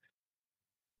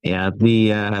 Yeah.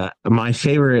 My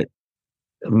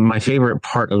favorite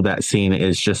part of that scene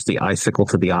is just the icicle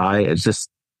to the eye. It's just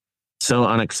so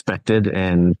unexpected.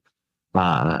 And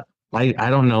I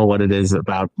don't know what it is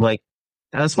about. Like,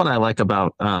 that's what I like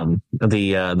about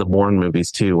the Bourne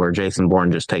movies too, where Jason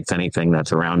Bourne just takes anything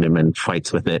that's around him and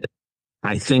fights with it.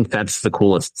 I think that's the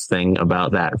coolest thing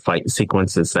about that fight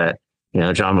sequence is that,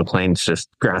 John McClane's just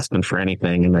grasping for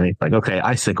anything. And then he's like, okay,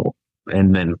 icicle.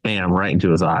 And then bam, right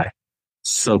into his eye.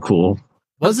 So cool.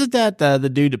 Wasn't that the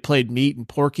dude that played Meat in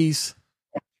Porky's?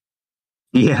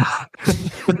 Yeah.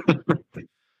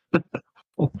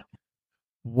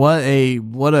 What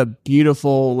a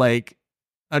beautiful like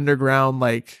underground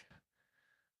like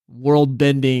world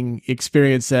bending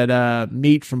experience that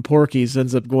Meat from Porky's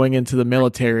ends up going into the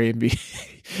military and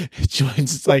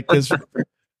joins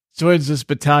this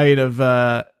battalion of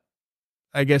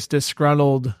I guess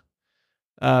disgruntled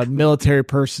military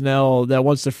personnel that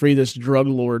wants to free this drug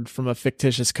lord from a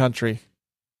fictitious country.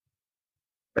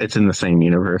 It's in the same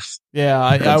universe. Yeah,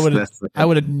 I would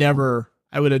have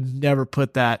never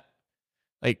put that.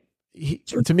 Like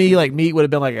to me, like Meat would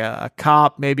have been like a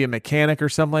cop, maybe a mechanic or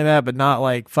something like that, but not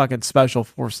like fucking special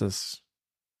forces.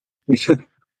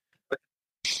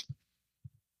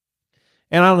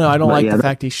 And I don't know. I don't like the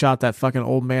fact he shot that fucking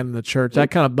old man in the church.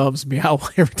 That kind of bums me out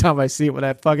every time I see it when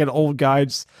that fucking old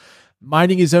guy's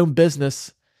minding his own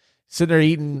business, sitting there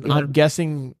eating. I'm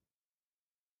guessing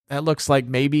that looks like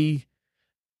maybe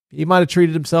he might have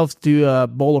treated himself to a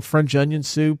bowl of French onion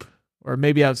soup, or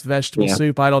maybe that's vegetable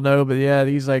soup. I don't know. But yeah,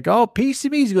 he's like, oh, piece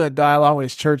of me, he's going to die along with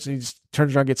his church. And he just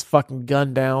turns around and gets fucking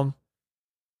gunned down.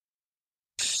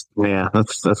 Yeah,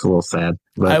 that's a little sad.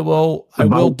 But I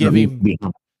will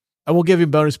give him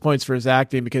bonus points for his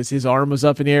acting because his arm was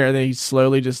up in the air and then he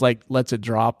slowly just like lets it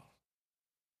drop.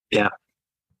 Yeah.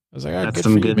 I was like, that's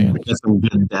some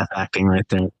good death acting right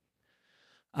there.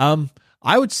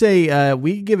 I would say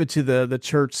we give it to the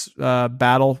church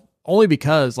battle only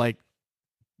because like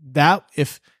that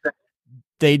if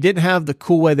they didn't have the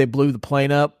cool way they blew the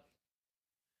plane up,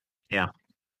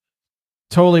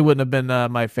 totally wouldn't have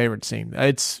been my favorite scene.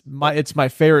 It's my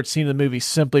favorite scene in the movie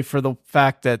simply for the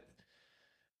fact that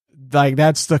like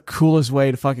that's the coolest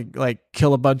way to fucking like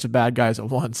kill a bunch of bad guys at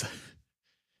once.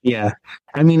 Yeah,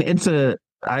 I mean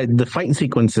the fight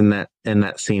sequence in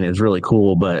that scene is really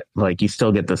cool, but like you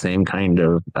still get the same kind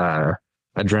of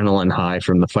adrenaline high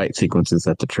from the fight sequences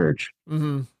at the church.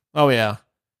 Mm-hmm. Oh yeah.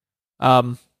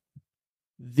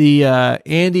 The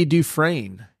Andy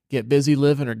Dufresne Get Busy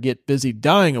Living or Get Busy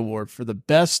Dying award for the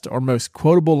best or most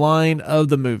quotable line of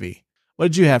the movie. What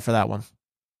did you have for that one?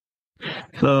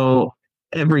 So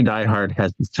every Die Hard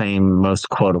has the same most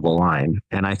quotable line,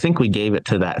 and I think we gave it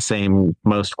to that same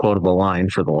most quotable line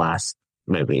for the last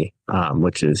movie,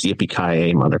 which is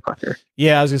Yippee-Ki-Yay, Motherfucker.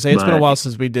 Yeah, I was gonna say it's been a But- while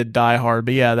since we did Die Hard,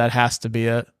 but yeah, that has to be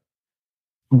it.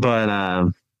 But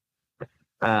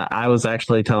I was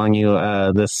actually telling you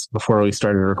this before we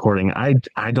started recording.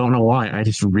 I don't know why. I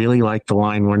just really like the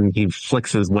line when he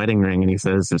flicks his wedding ring and he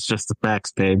says, "It's just the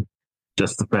facts, babe.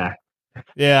 Just the fact."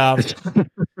 Yeah,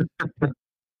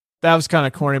 that was kind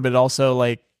of corny, but also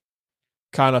like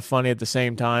kind of funny at the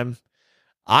same time.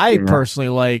 I Yeah. personally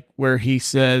like where he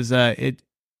says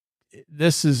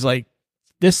this is like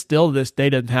this day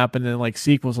doesn't happen in like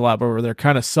sequels a lot, but where they're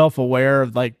kind of self-aware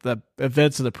of like the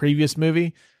events of the previous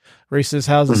movie, where he says,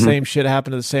 how's the Mhm. same shit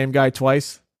happen to the same guy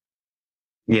twice?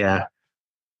 Yeah.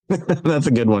 That's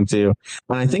a good one too.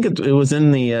 And I think it was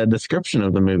in the description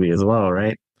of the movie as well,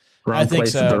 right? Wrong I think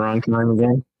place so. at the wrong time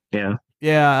again. Yeah.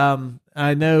 Yeah,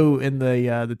 I know in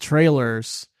the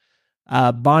trailers,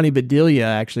 Bonnie Bedelia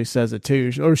actually says it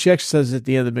too, or she actually says it at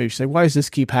the end of the movie. She's like, "Why does this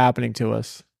keep happening to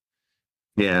us?"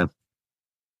 Yeah.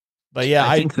 But yeah,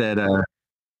 I think that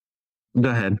go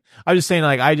ahead. I'm just saying,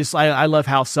 like, I love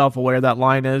how self-aware that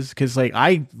line is, because like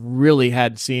I really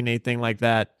hadn't seen anything like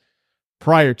that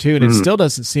prior to, and it Mhm. still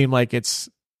doesn't seem like it's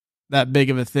that big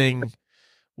of a thing.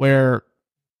 Where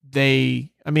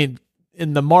I mean,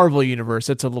 in the Marvel universe,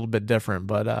 it's a little bit different,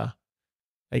 but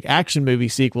like action movie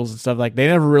sequels and stuff, like they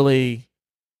never really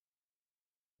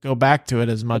go back to it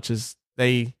as much as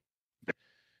they,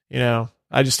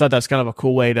 I just thought that's kind of a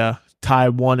cool way to tie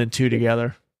 1 and 2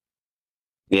 together.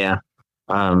 Yeah.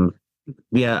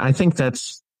 Yeah, I think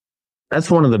that's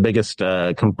one of the biggest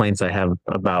complaints I have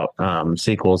about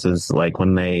sequels is like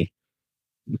when they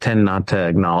tend not to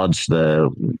acknowledge the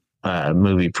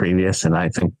movie previous, and I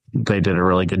think they did a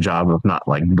really good job of not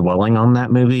like dwelling on that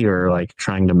movie or like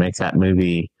trying to make that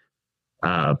movie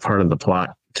part of the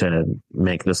plot to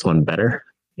make this one better,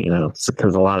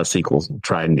 because a lot of sequels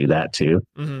try and do that too.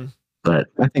 Mm-hmm. But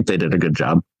I think they did a good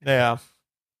job. Yeah.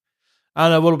 I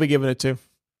don't know. What will we giving it to?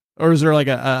 Or is there like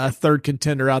a third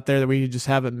contender out there that we just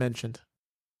haven't mentioned?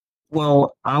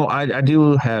 Well, I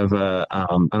do have an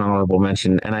honorable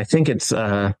mention, and I think it's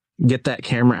 "Get that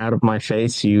camera out of my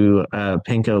face, you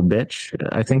pinko bitch."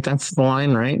 I think that's the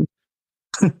line, right?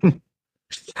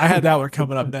 I had that one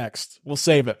coming up next. We'll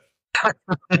save it.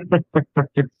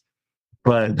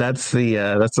 But that's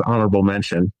the honorable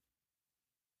mention.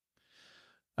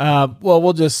 Well,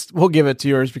 we'll give it to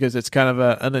yours because it's kind of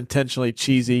a unintentionally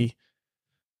cheesy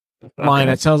line.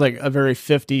 Okay. It sounds like a very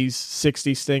 50s,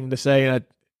 60s thing to say.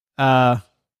 And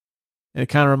it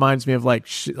kind of reminds me of like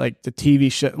the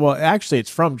TV show. Well, actually, it's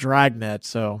from Dragnet.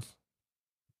 So,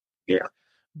 yeah.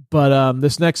 But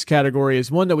this next category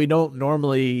is one that we don't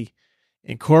normally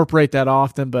incorporate that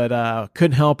often, but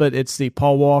couldn't help it. It's the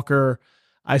Paul Walker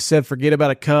I Said Forget About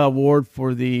a Cuh award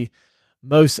for the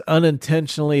most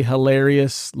unintentionally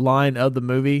hilarious line of the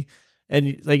movie.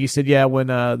 And like you said, yeah, when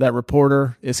that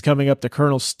reporter is coming up to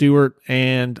Colonel Stewart,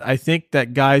 and I think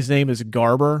that guy's name is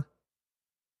Garber.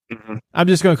 Mm-hmm. I'm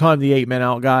just going to call him the 8 Men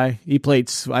Out guy. I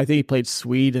think he played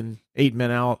Swede in 8 Men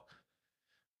Out.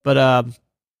 But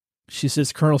she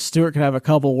says Colonel Stewart can have a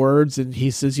couple words, and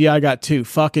he says, "Yeah, I got 2,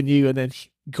 fucking you." And then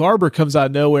Garber comes out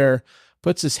of nowhere,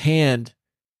 puts his hand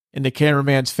in the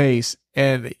cameraman's face,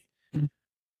 and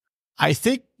I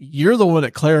think you're the one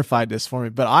that clarified this for me,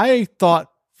 but I thought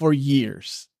for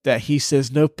years that he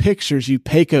says, "No pictures, you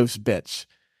Pecos bitch."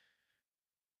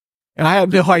 And I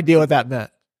had no idea what that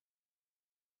meant.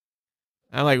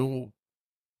 I'm like,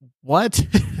 what?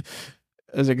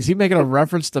 I was like, is he making a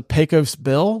reference to Pecos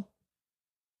Bill?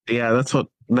 Yeah, that's what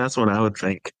I would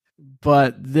think.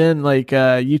 But then, like,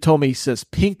 you told me he says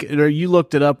pink, or you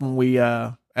looked it up when we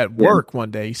at work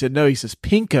one day. He said, no, he says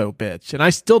pinko bitch. And I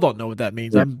still don't know what that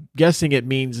means. Yeah. I'm guessing it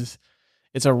means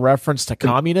it's a reference to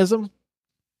communism.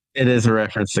 It is a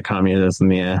reference to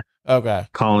communism, yeah. Okay.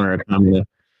 Calling her a communist.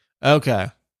 Okay.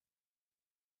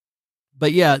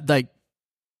 But yeah, like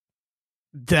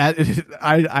that,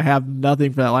 I have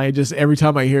nothing for that line. Just every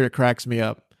time I hear it, cracks me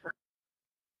up.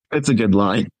 It's a good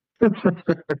line.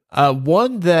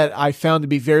 One that I found to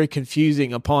be very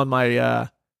confusing upon my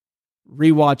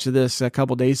rewatch of this a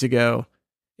couple days ago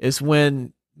is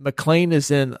when McClane is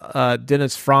in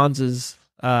Dennis Franz's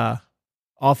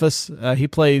office. He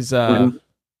plays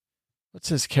what's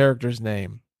his character's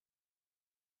name?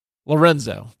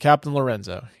 Lorenzo, Captain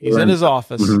Lorenzo. He's in his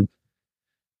office,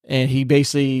 and he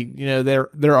basically,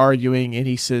 they're arguing, and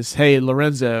he says, "Hey,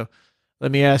 Lorenzo,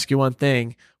 let me ask you one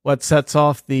thing. What sets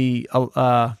off the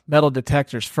metal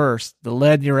detectors first? The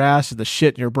lead in your ass or the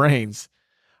shit in your brains?"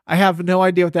 I have no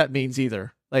idea what that means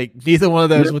either. Like, neither one of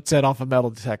those would set off a metal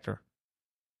detector.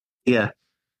 Yeah.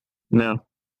 No.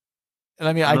 And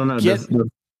I mean, I don't know.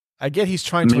 I get he's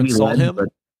trying to maybe insult led, him, but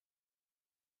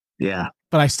yeah,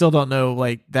 but I still don't know.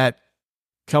 Like that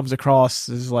comes across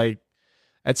as like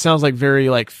it sounds like very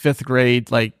like fifth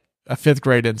grade, like a fifth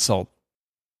grade insult.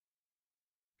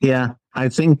 yeah. I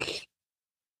think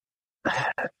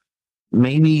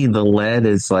maybe the lead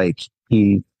is like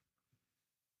he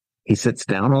sits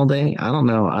down all day. I don't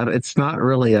know. It's not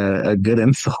really a good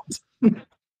insult.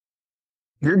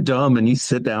 You're dumb and you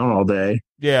sit down all day.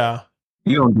 Yeah.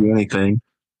 You don't do anything.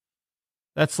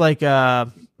 That's like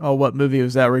what movie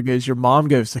was that where he goes, your mom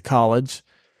goes to college.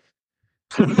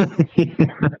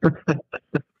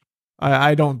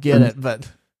 I don't get it, but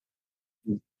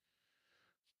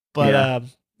Yeah.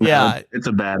 yeah, It's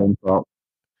a bad insult.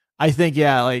 I think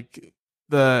like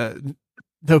the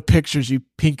no pictures, you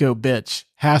pinko bitch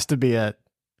has to be it.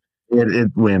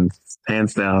 It wins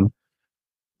hands down.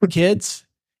 Kids,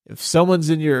 if someone's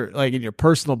in your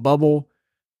personal bubble,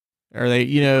 or they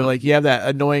like you have that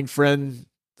annoying friend,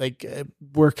 like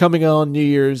we're coming on New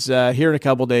Year's here in a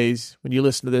couple days. When you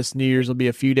listen to this, New Year's will be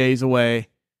a few days away.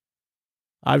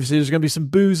 Obviously, there's going to be some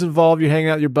booze involved. You're hanging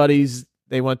out with your buddies.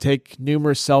 They want to take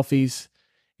numerous selfies,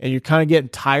 and you're kind of getting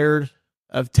tired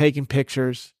of taking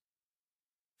pictures.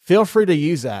 Feel free to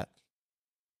use that.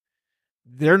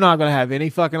 They're not going to have any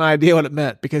fucking idea what it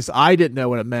meant because I didn't know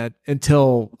what it meant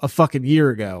until a fucking year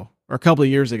ago or a couple of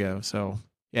years ago. So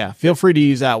yeah, feel free to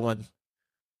use that one.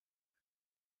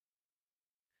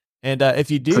 And if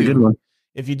you It's a good one.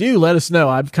 do, let us know.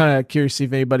 I'm kind of curious to see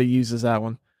if anybody uses that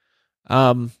one.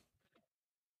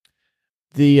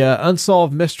 The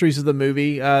unsolved mysteries of the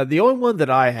movie. The only one that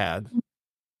I had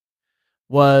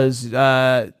was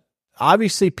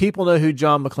obviously people know who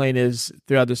John McClane is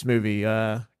throughout this movie.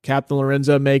 Captain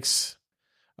Lorenzo makes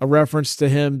a reference to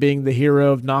him being the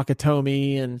hero of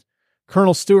Nakatomi, and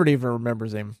Colonel Stewart even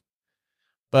remembers him.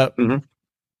 But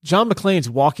John McClane's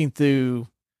walking through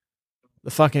the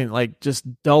fucking like just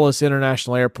Dulles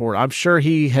International Airport. I'm sure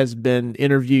he has been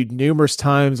interviewed numerous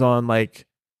times on like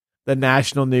the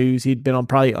national news. He'd been on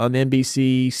probably on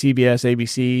NBC, CBS,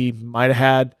 ABC, might have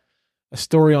had a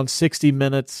story on 60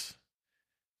 Minutes,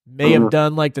 may have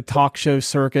done like the talk show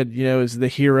circuit, as the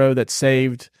hero that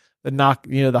saved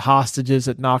the hostages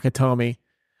at Nakatomi.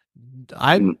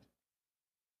 I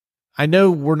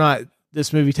know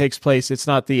this movie takes place. It's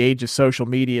not the age of social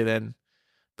media then,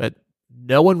 but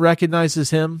no one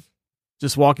recognizes him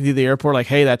just walking through the airport like,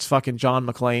 hey, that's fucking John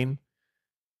McClane.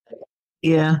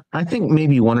 Yeah, I think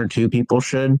maybe one or two people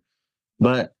should,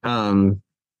 but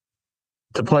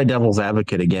to play devil's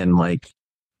advocate again, like,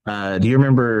 do you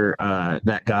remember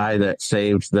that guy that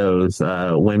saved those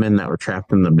women that were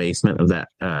trapped in the basement of that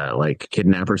like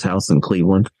kidnapper's house in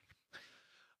Cleveland?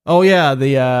 Oh yeah,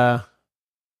 the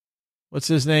what's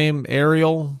his name?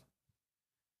 Ariel.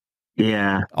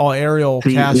 Yeah. Oh, Ariel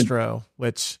Castro,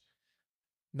 which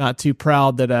not too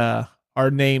proud that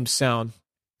our names sound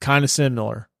kind of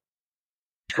similar.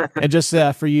 And just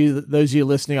for you, those of you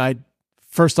listening,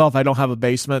 first off, I don't have a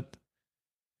basement.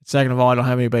 Second of all, I don't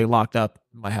have anybody locked up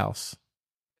in my house.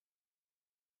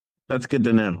 That's good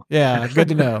to know. Yeah, good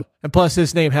to know. And plus,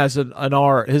 his name has an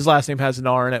R. His last name has an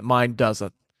R in it. Mine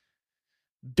doesn't.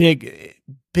 Big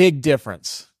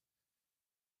difference.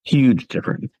 Huge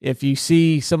difference. If you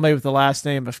see somebody with the last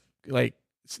name of like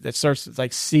that starts with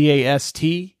like CAST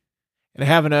and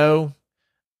have an O,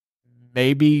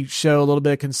 maybe show a little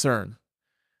bit of concern.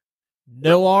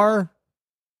 No R,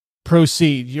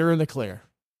 proceed. You're in the clear.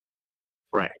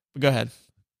 Right. Go ahead.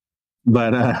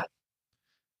 But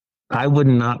I would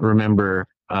not remember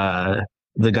the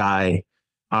guy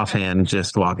offhand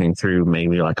just walking through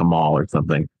maybe like a mall or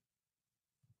something.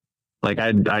 Like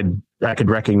I could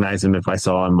recognize him if I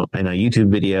saw him in a YouTube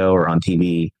video or on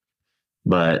TV,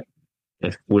 but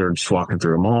if we were just walking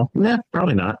through a mall,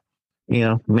 probably not.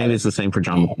 Maybe it's the same for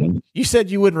John McClane. You said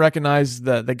you wouldn't recognize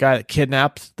the guy that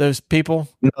kidnapped those people?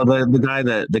 No,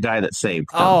 the guy that saved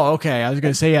them. Oh, okay. I was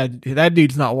gonna say, yeah, that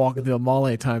dude's not walking through a mall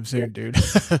anytime soon, dude.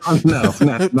 No,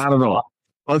 not at all.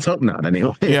 Let's hope not.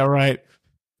 Anyway. Yeah, right.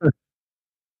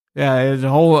 Yeah, it's a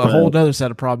whole other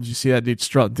set of problems. You see that dude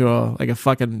strutting through a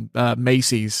fucking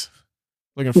Macy's,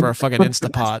 looking for a fucking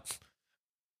Instapot.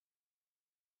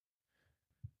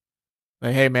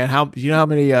 Like, hey man,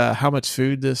 how much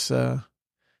food this how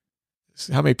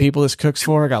many people this cooks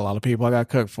for? I got a lot of people I got to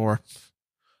cook for.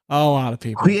 A lot of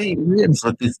people. We ate ribs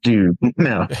with this dude.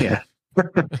 No, yeah.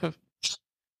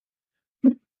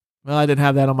 Well, I didn't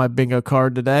have that on my bingo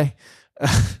card today.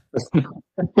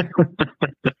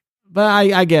 But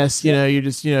I guess, you're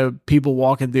just, people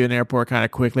walking through an airport kind of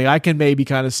quickly. I can maybe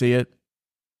kind of see it.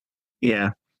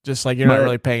 Yeah. Just like you're not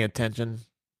really paying attention.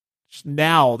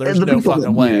 Now there's no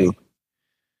fucking way.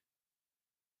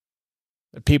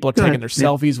 People are taking their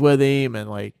selfies with him and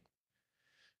like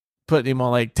putting him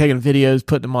on, like taking videos,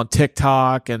 putting him on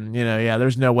TikTok, and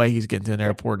there's no way he's getting to an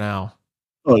airport now.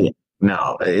 Oh yeah,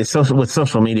 no. It's with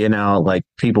social media now, like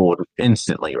people would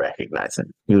instantly recognize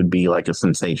him. He would be like a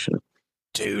sensation.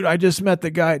 Dude, I just met the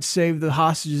guy that saved the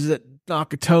hostages at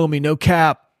Nakatomi. No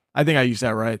cap. I think I used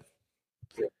that right.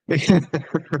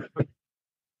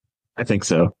 I think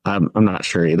so. I'm not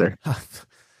sure either.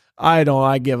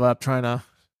 I give up trying to.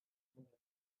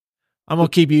 I'm gonna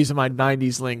keep using my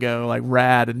 '90s lingo, like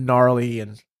rad and gnarly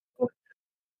and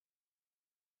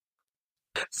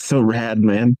so rad,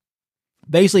 man.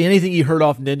 Basically, anything you heard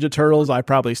off Ninja Turtles, I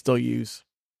probably still use.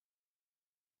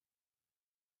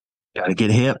 Gotta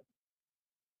get hip.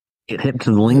 Get hip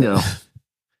to the lingo.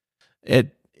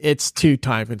 It's too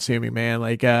time consuming, man.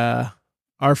 Like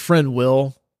our friend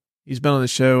Will, he's been on the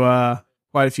show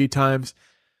quite a few times.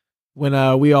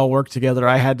 When we all worked together,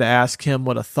 I had to ask him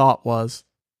what a thought was.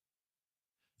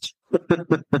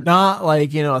 Not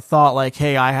like, a thought like,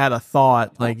 hey, I had a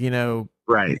thought, like,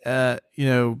 right.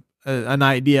 An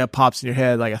idea pops in your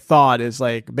head. Like a thought is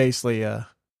like basically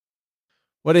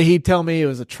what did he tell me? It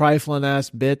was a trifling ass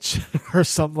bitch or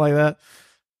something like that.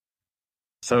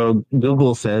 So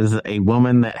Google says a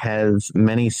woman that has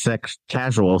many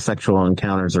casual sexual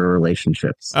encounters or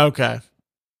relationships. Okay.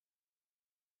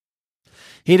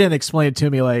 He didn't explain it to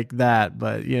me like that,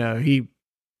 but he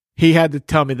had to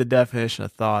tell me the definition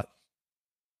of thought.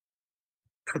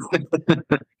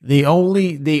 The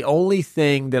only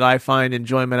thing that I find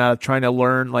enjoyment out of trying to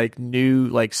learn like new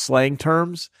like slang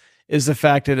terms is the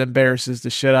fact it embarrasses the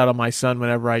shit out of my son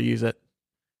whenever I use it.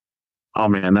 Oh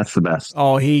man, that's the best.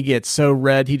 Oh, he gets so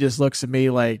red. He just looks at me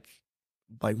like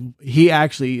he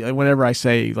actually, whenever I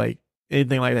say like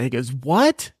anything like that, he goes,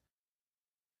 "What?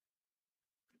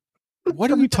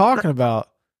 What are you talking about?"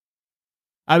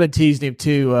 I've been teasing him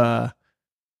too.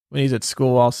 When he's at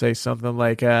school, I'll say something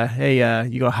like, "Hey,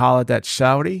 you gonna holler at that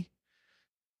shouty?"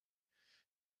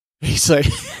 He's like,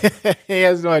 he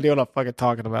has no idea what I'm fucking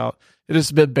talking about. It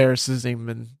just embarrasses him,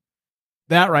 and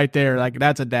that right there, like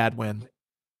that's a dad win.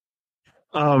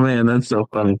 Oh man, that's so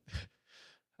funny.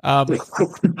 But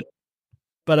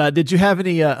did you have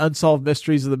any unsolved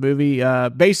mysteries of the movie?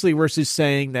 Basically, we're just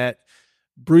saying that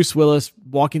Bruce Willis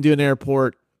walking to an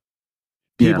airport.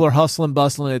 People are hustling,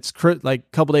 bustling. It's like a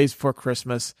couple days before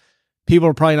Christmas. People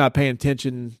are probably not paying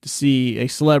attention to see a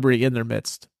celebrity in their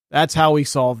midst. That's how we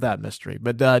solve that mystery.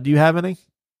 But do you have any?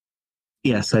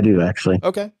 Yes, I do actually.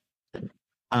 Okay.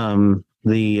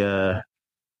 The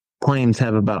planes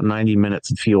have about 90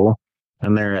 minutes of fuel,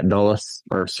 and they're at Dulles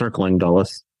or circling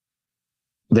Dulles.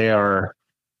 They are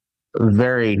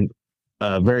very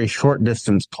short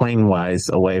distance plane wise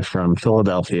away from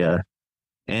Philadelphia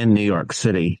and New York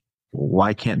City.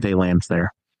 Why can't they land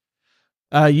there?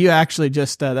 You actually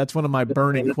just, that's one of my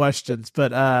burning questions,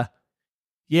 but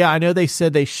yeah, I know they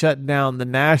said they shut down the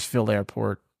Nashville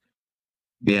airport.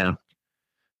 Yeah.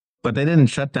 But they didn't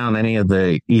shut down any of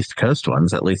the East Coast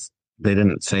ones. At least they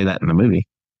didn't say that in the movie.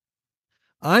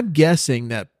 I'm guessing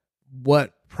that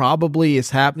what probably is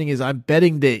happening is I'm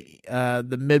betting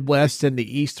the Midwest and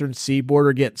the Eastern Seaboard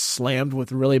are getting slammed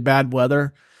with really bad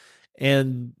weather.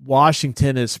 And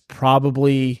Washington is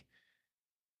probably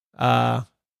kind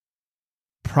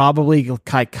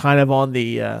of on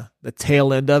the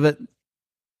tail end of it.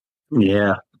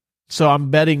 Yeah. So I'm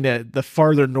betting that the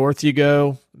farther north you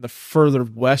go, the further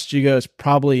west you go is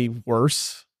probably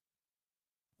worse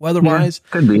weather-wise.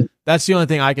 Yeah, could be. That's the only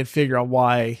thing I can figure out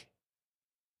why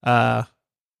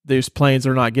those planes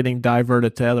are not getting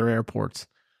diverted to other airports.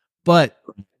 But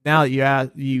now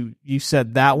that you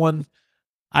said that one,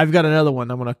 I've got another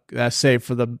one I'm going to save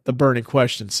for the burning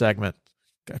question segment.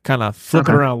 Kind of flip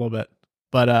it around a little bit.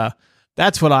 But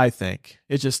that's what I think.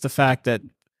 It's just the fact that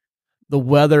the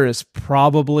weather is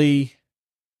probably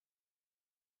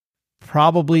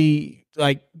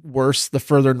like worse the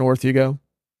further north you go.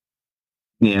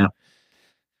 Yeah.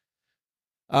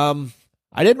 I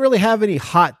didn't really have any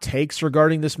hot takes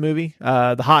regarding this movie.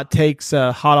 The hot takes,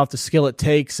 hot off the skillet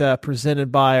takes,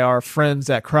 presented by our friends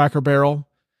at Cracker Barrel.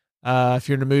 If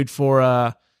you're in the mood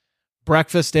for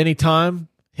breakfast anytime,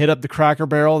 hit up the Cracker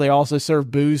Barrel. They also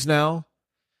serve booze now.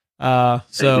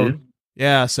 So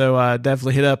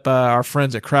definitely hit up our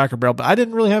friends at Cracker Barrel. But I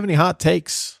didn't really have any hot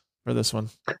takes for this one.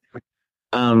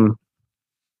 For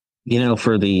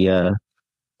the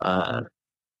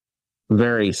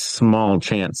very small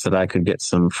chance that I could get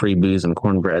some free booze and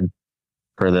cornbread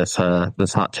for this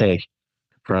hot take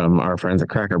from our friends at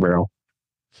Cracker Barrel.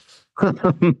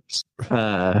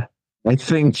 I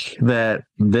think that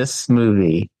this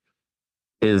movie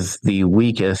is the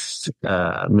weakest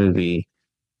movie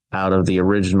out of the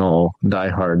original Die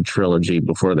Hard trilogy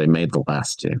before they made the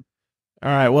last two. All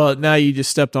right. Well, now you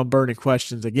just stepped on burning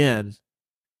questions again.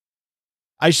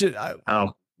 We should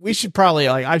probably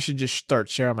I should just start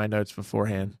sharing my notes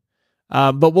beforehand.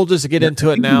 But we'll just get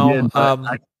into it now.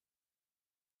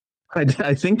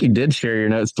 I think you did share your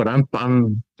notes, but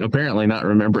I'm apparently not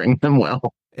remembering them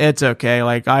well. It's okay.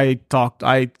 Like I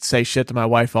say shit to my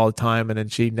wife all the time, and then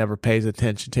she never pays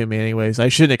attention to me anyways. I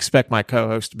shouldn't expect my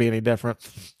co-host to be any different.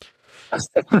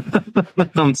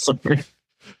 I'm sorry.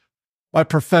 My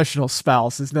professional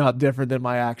spouse is not different than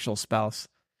my actual spouse.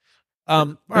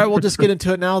 All right, we'll just get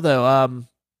into it now, though.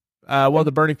 One of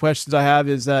the burning questions I have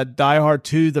is Die Hard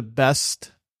 2 the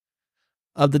best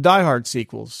of the Die Hard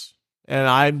sequels?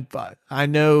 And I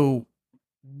know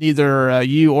neither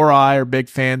you or I are big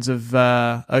fans of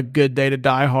A Good Day to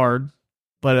Die Hard,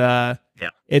 but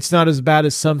it's not as bad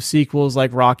as some sequels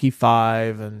like Rocky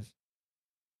 5 and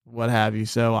what have you.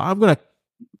 So I'm going to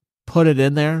put it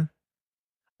in there.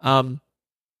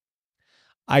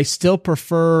 I still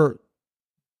prefer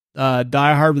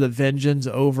Die Hard with a Vengeance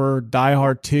over Die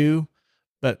Hard 2,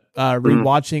 but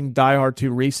rewatching Die Hard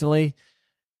 2 recently,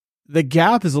 the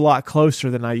gap is a lot closer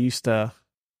than I used to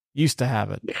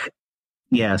have it.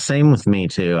 Yeah, same with me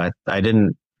too. I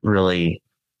didn't really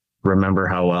remember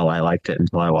how well I liked it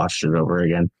until I watched it over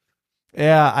again.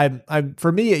 Yeah, I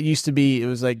for me it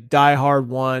was like Die Hard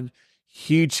 1,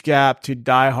 huge gap to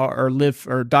Die Hard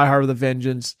or Die Hard with a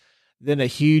Vengeance, then a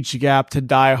huge gap to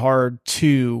Die Hard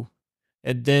 2,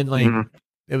 and then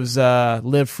it was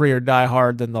Live Free or Die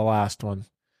Hard than the last one.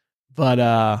 But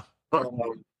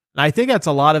I think that's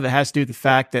a lot of it has to do with the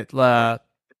fact that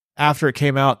after it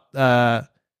came out,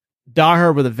 Die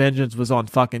Hard with a Vengeance was on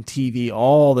fucking TV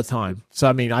all the time. So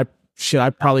I mean, I've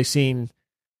probably seen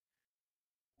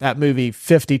that movie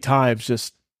 50 times,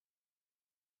 just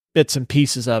bits and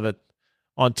pieces of it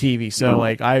on TV. So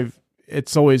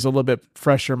it's always a little bit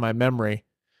fresher in my memory.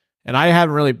 And I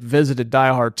haven't really visited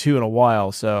Die Hard 2 in a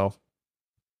while, so.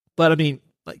 But I mean,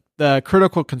 like the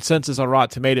critical consensus on Rotten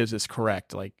Tomatoes is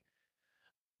correct. Like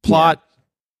plot,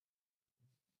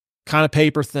 kind of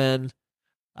paper thin.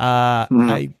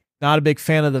 I'm not a big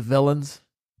fan of the villains.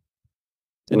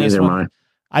 Neither am I.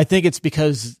 I think it's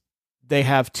because they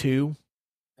have two.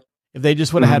 If they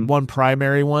just would have had one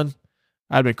primary one,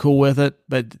 I'd been cool with it.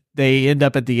 But they end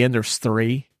up at the end, there's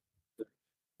three.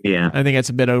 Yeah. I think it's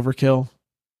a bit overkill.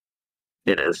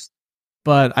 It is.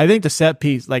 But I think the set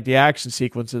piece, like the action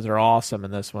sequences are awesome in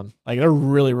this one. Like they're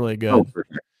really, really good. Oh, for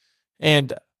sure.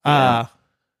 And I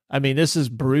mean, this is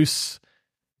Bruce.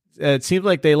 It seems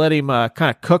like they let him kind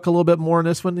of cook a little bit more in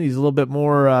this one. He's a little bit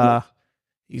more,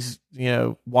 he's,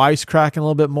 wisecracking a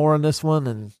little bit more in this one,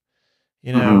 and,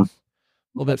 a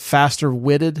little bit faster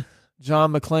witted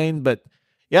John McClane. But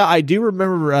yeah, I do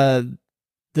remember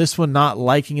this one not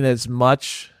liking it as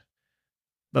much.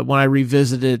 But when I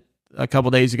revisited a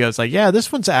couple days ago, it's like, yeah,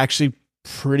 this one's actually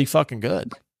pretty fucking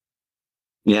good.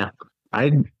 Yeah,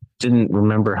 I didn't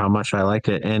remember how much I liked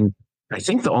it, and I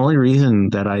think the only reason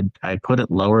that I put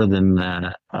it lower than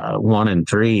 1 and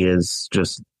 3 is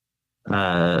just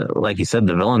like you said,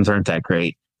 the villains aren't that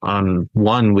great. On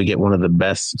 1, we get one of the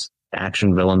best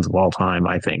action villains of all time,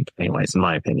 I think. Anyways, in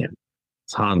my opinion,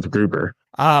 it's Hans Gruber.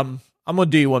 I'm gonna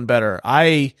do you one better.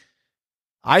 I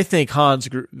think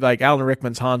Alan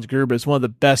Rickman's Hans Gruber is one of the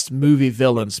best movie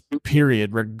villains,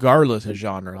 period, regardless of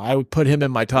genre. I would put him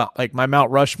in my top, like my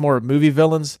Mount Rushmore of movie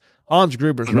villains. Hans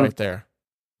Gruber's right there.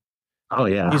 Oh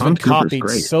yeah, he's been copied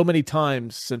so many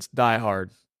times since Die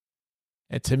Hard,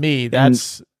 and to me,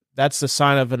 that's the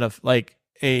sign of a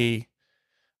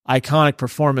iconic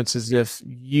performance. As if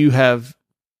you have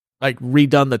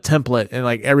redone the template and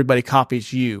everybody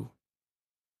copies you.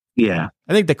 Yeah,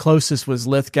 I think the closest was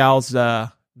Lithgow's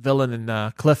villain in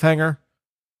Cliffhanger.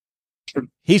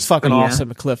 He's fucking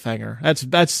awesome at Cliffhanger.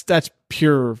 That's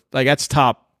pure, that's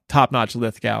top notch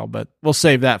Lithgow. But we'll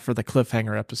save that for the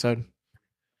Cliffhanger episode.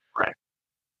 Right.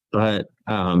 But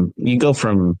you go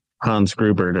from Hans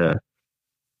Gruber to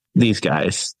these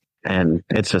guys, and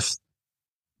it's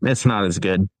not as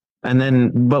good. And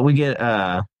then, but we get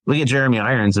Jeremy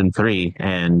Irons in 3,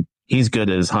 and he's good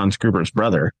as Hans Gruber's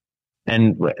brother.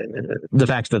 And the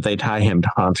fact that they tie him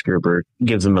to Hans Gruber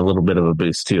gives him a little bit of a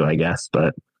boost too, I guess.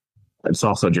 But it's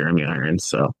also Jeremy Irons,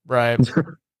 so right.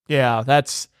 Yeah,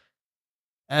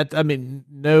 I mean,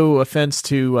 no offense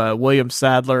to William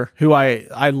Sadler, who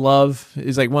I love,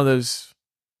 is one of those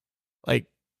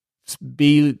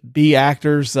B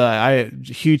actors. I'm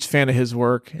a huge fan of his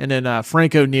work. And then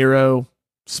Franco Nero,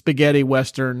 spaghetti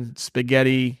Western,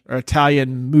 spaghetti or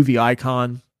Italian movie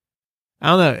icon. I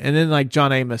don't know. And then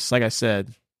John Amos, like I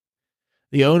said,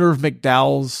 the owner of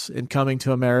McDowell's in Coming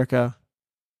to America.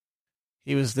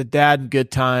 He was the dad in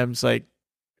Good Times, like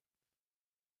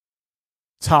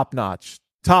top notch,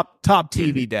 top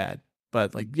TV dad.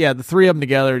 But like, yeah, the three of them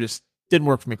together just didn't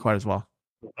work for me quite as well.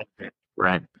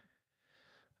 Right.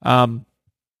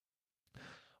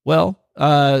 Well,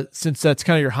 since that's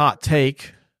kind of your hot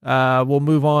take, we'll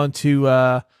move on to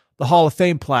the Hall of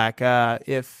Fame plaque.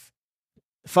 If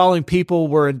the following people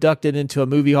were inducted into a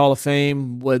movie Hall of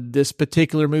Fame, would this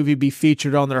particular movie be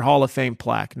featured on their Hall of Fame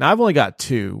plaque? Now, I've only got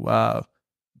two.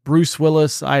 Bruce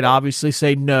Willis, I'd obviously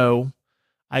say no.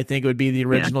 I think it would be the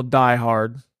original Die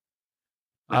Hard.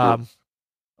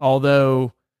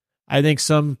 Although I think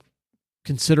some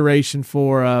consideration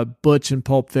for Butch and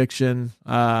Pulp Fiction.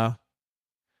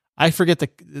 I forget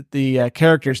the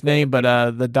character's name,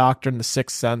 but the doctor in The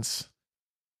Sixth Sense,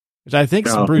 which I think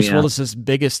is Bruce Willis's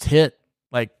biggest hit,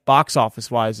 like box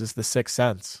office wise, is The Sixth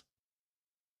Sense.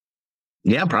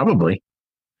 Yeah, probably.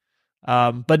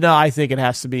 But no, I think it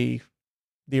has to be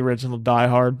the original Die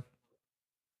Hard.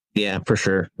 Yeah, for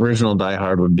sure. Original Die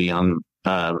Hard would be on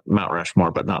Mount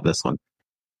Rushmore, but not this one.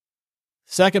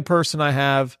 Second person I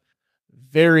have,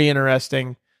 very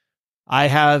interesting. I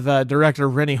have director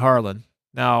Renny Harlin.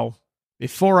 Now,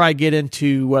 before I get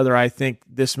into whether I think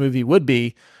this movie would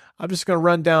be, I'm just going to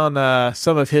run down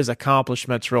some of his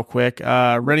accomplishments real quick.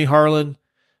 Renny Harlin,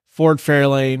 Ford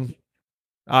Fairlane,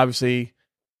 obviously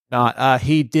not.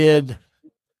 He did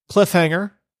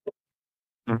Cliffhanger.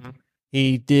 Mm-hmm.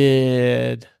 He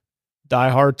did Die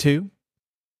Hard 2.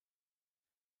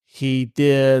 He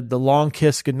did The Long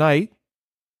Kiss Goodnight.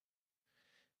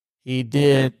 He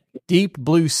did Deep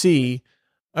Blue Sea,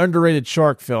 underrated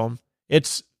shark film.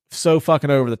 It's so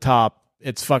fucking over the top.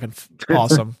 It's fucking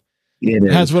awesome.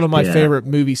 It has one of my favorite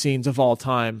movie scenes of all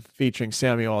time featuring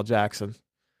Samuel L. Jackson.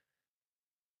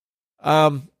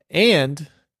 And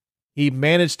he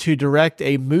managed to direct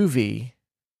a movie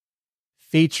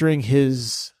featuring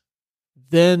his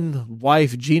then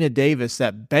wife, Gina Davis,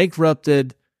 that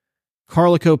bankrupted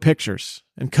Carlico Pictures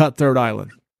and Cutthroat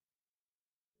Island.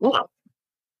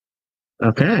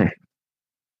 Okay.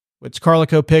 Which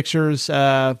Carlico Pictures,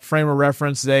 frame of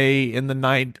reference, they in the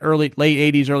late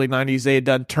 80s, early 90s, they had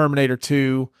done Terminator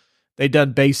 2, they'd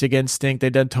done Basic Instinct,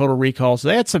 they'd done Total Recall, so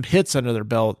they had some hits under their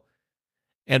belt.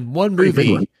 And one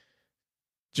movie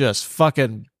just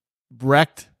fucking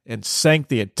wrecked and sank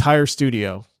the entire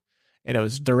studio, and it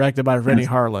was directed by Renny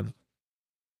Harlin.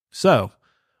 So,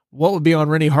 what would be on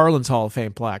Renny Harlin's Hall of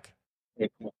Fame plaque?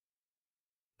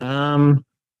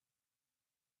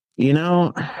 You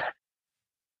know,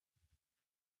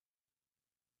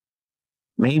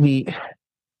 maybe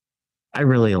I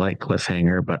really like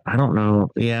Cliffhanger, but I don't know.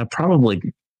 Yeah,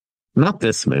 probably not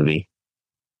this movie.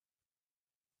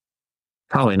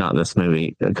 Probably not this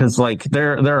movie, because like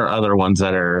there are other ones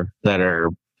that are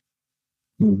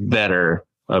better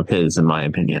of his, in my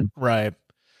opinion. Right.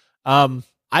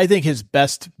 I think his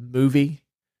best movie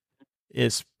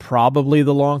is probably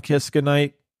The Long Kiss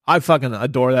Goodnight. I fucking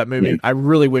adore that movie. Yeah. I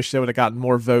really wish they would have gotten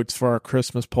more votes for our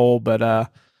Christmas poll, but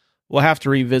we'll have to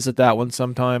revisit that one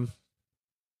sometime.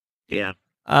 Yeah.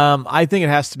 I think it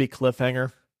has to be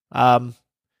Cliffhanger.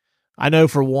 I know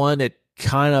for one, it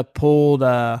kind of pulled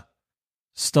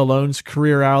Stallone's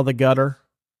career out of the gutter,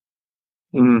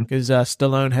 because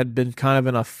Stallone had been kind of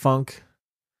in a funk.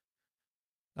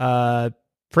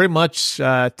 Pretty much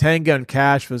Tango and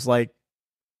Cash was like,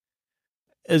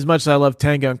 as much as I love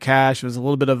Tango and Cash, it was a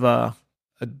little bit of a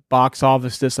box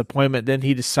office disappointment. Then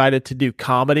he decided to do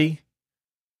comedy.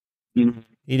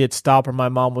 He did Stop or My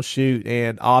Mom Will Shoot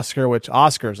and Oscar, which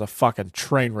Oscar is a fucking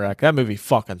train wreck. That movie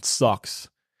fucking sucks.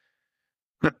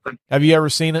 Have you ever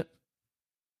seen it?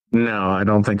 No, I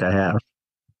don't think I have.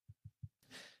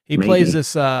 He plays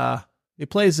this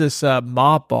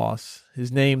mob boss.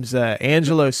 His name's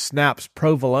Angelo Snaps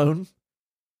Provolone.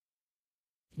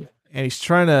 And he's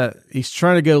trying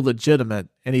to go legitimate,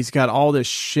 and he's got all this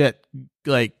shit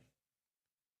like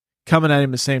coming at him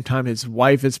at the same time. His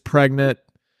wife is pregnant.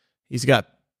 He's got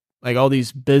like all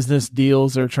these business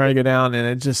deals that are trying to go down,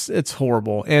 and it's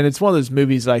horrible. And it's one of those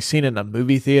movies I've seen in a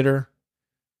movie theater.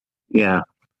 Yeah.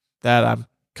 That I'm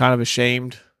kind of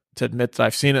ashamed to admit that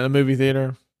I've seen it in a movie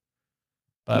theater.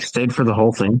 But you stayed for the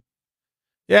whole thing?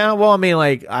 Yeah, well, I mean,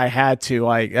 like, I had to.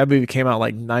 Like, that movie came out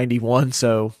like 91,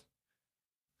 so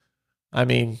I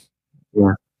mean,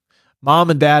 yeah. Mom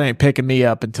and Dad ain't picking me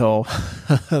up until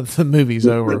the movie's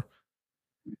over.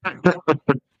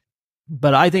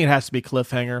 But I think it has to be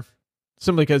Cliffhanger,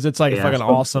 simply because it's like a fucking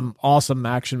awesome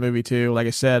action movie too. Like I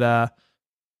said,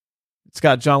 it's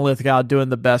got John Lithgow doing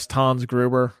the best Hans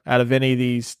Gruber out of any of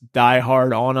these Die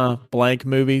Hard on a blank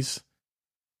movies.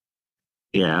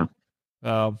 Yeah.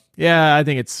 Yeah, I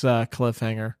think it's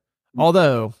cliffhanger.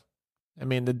 Although, I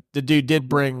mean, the dude did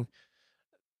bring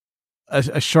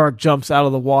a shark jumps out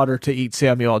of the water to eat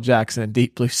Samuel L. Jackson in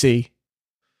Deep Blue Sea.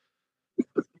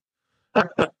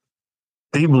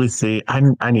 Deep Blue Sea.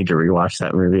 I need to rewatch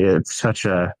that movie. It's such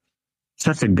a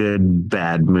good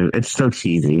bad movie. It's so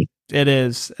cheesy. It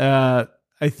is. I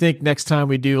think next time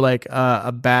we do like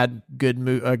a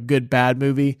good bad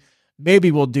movie,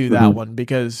 maybe we'll do that one,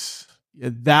 because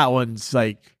that one's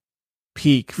like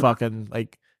peak fucking,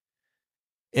 like,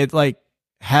 it like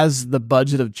has the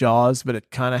budget of Jaws, but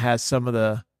it kind of has some of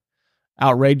the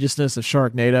outrageousness of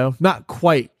Sharknado. Not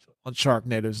quite on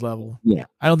Sharknado's level. Yeah.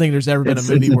 I don't think there's ever been a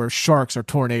movie where sharks are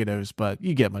tornadoes, but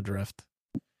you get my drift.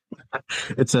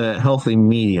 It's a healthy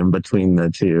medium between the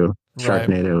two,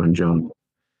 Sharknado and Jaws.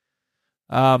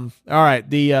 All right.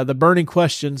 The burning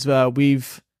questions,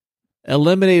 we've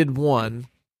eliminated one,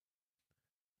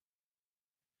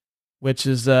 which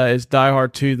is Die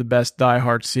Hard 2 the best Die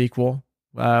Hard sequel?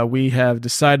 We have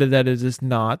decided that it is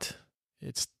not.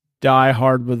 It's Die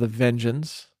Hard with a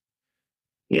Vengeance.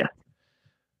 Yeah.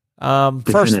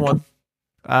 First one.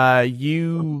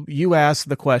 You asked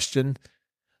the question,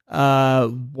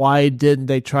 why didn't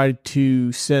they try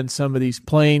to send some of these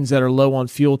planes that are low on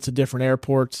fuel to different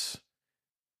airports?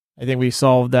 I think we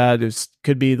solved that. It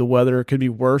could be the weather. It could be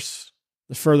worse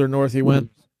the further north he went.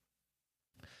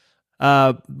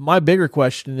 My bigger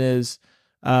question is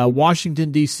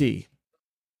Washington, D.C.,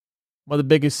 one of the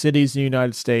biggest cities in the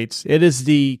United States. It is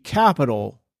the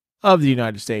capital of the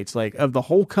United States, like of the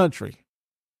whole country.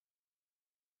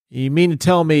 You mean to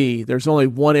tell me there's only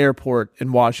one airport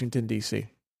in Washington, D.C.?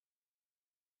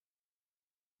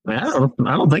 I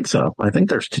don't think so. I think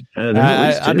there's two.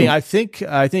 I mean, I think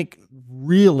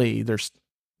really there's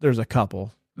a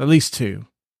couple, at least two.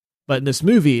 But in this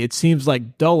movie, it seems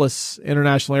like Dulles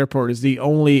International Airport is the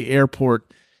only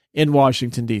airport in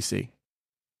Washington, D.C.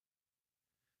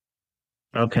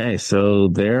 Okay, so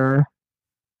there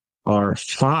are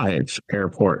 5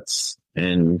 airports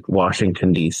in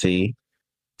Washington, D.C.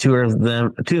 Two of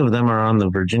them are on the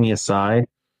Virginia side,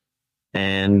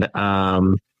 and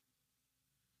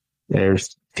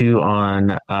there's 2 on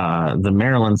the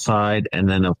Maryland side, and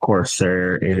then of course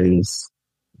there is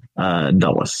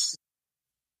Dulles.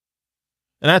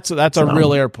 And that's a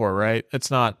real airport, right?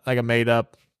 It's not like a made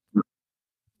up.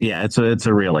 Yeah, it's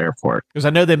a real airport. Because I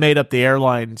know they made up the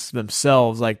airlines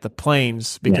themselves, like the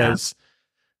planes, because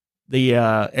the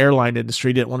airline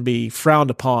industry didn't want to be frowned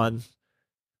upon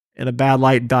in a bad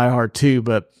light in Die Hard 2,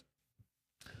 but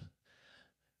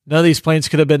none of these planes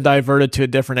could have been diverted to a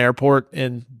different airport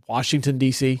in Washington,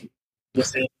 D.C.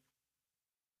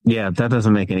 Yeah, that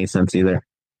doesn't make any sense either.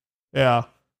 Yeah.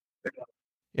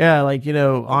 Yeah, like,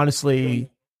 honestly,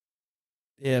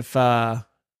 if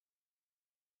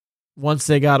once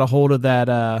they got a hold of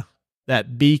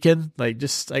that beacon, like,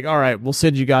 just like, all right, we'll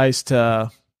send you guys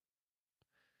to,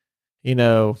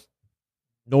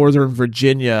 Northern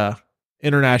Virginia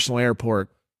International Airport.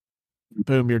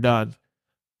 Boom, you're done.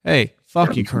 Hey,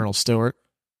 fuck you, Colonel Stewart.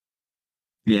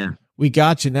 Yeah. We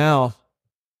got you now.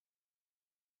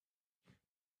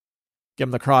 Give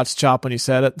him the crotch chop when he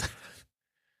said it.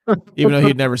 Even though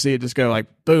he'd never see it, just go like,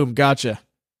 boom, gotcha.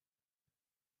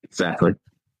 Exactly.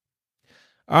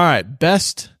 All right.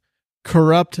 Best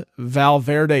corrupt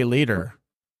Valverde leader.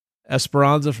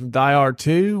 Esperanza from Die Hard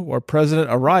 2 or President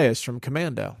Arias from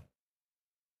Commando?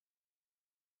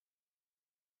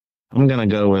 I'm going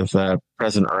to go with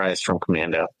President Arias from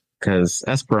Commando, because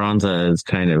Esperanza is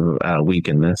kind of weak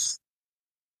in this.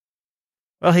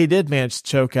 Well, he did manage to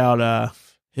choke out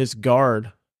his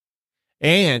guard.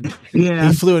 And yeah,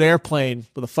 he flew an airplane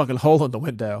with a fucking hole in the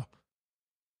window.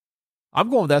 I'm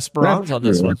going with Esperanza on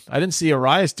this one. I didn't see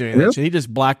Arias doing that. He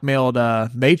just blackmailed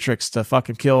Matrix to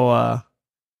fucking kill.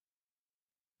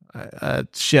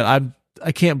 Shit,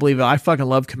 I can't believe it. I fucking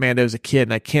loved Commando as a kid,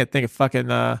 and I can't think of fucking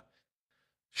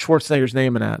Schwarzenegger's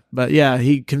name in that. But yeah,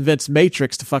 he convinced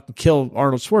Matrix to fucking kill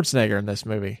Arnold Schwarzenegger in this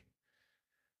movie.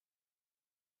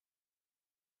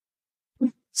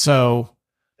 So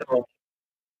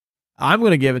I'm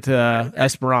going to give it to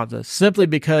Esperanza simply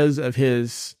because of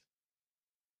his.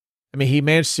 I mean, he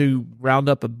managed to round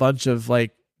up a bunch of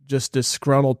like just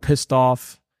disgruntled, pissed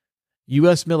off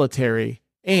U.S. military,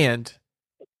 and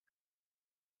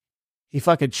he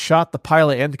fucking shot the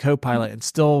pilot and the co-pilot and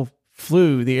still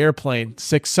flew the airplane,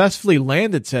 successfully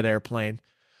landed said airplane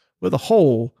with a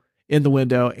hole in the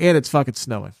window, and it's fucking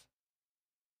snowing.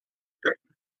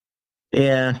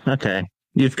 Yeah, okay.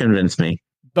 You've convinced me.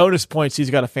 Bonus points, he's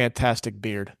got a fantastic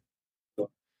beard.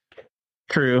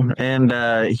 True, and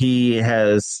he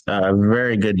has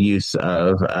very good use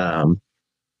of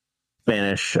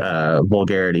Spanish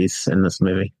vulgarities in this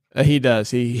movie. He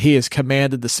does. He has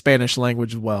commanded the Spanish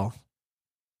language well.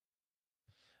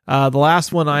 The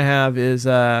last one I have is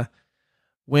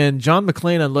when John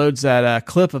McClane unloads that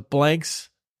clip of blanks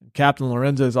in Captain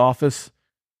Lorenzo's office.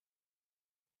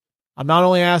 I'm not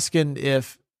only asking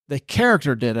if the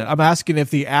character did it, I'm asking if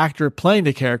the actor playing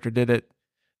the character did it.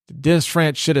 Did Dennis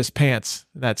Franz shit his pants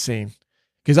in that scene?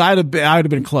 Because I'd have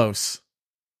been close.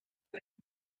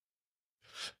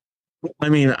 I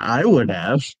mean, I would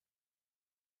have.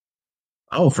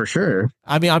 Oh, for sure.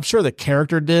 I mean, I'm sure the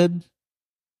character did.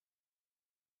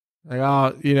 Like,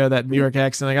 oh, that New York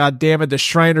accent. Like, oh, damn it, the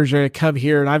Shriners are going to come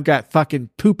here and I've got fucking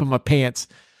poop in my pants.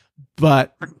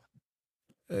 But,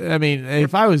 I mean,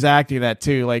 if I was acting that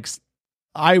too, like,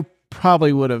 I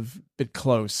probably would have been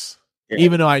close. Yeah.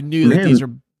 Even though I knew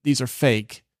that these are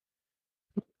fake.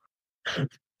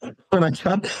 When I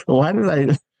shot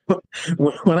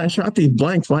these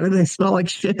blanks, why did they smell like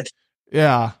shit?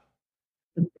 Yeah.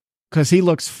 Because he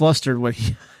looks flustered when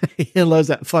he unloads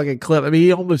that fucking clip. I mean,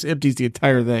 he almost empties the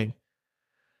entire thing.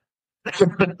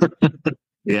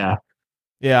 Yeah.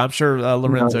 Yeah, I'm sure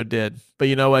Lorenzo did. But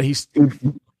you know what? He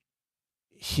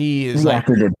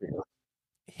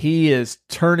is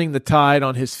turning the tide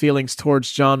on his feelings towards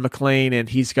John McClane, and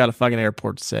he's got a fucking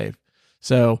airport to save.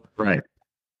 So, right.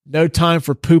 No time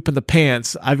for poop in the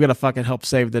pants. I've got to fucking help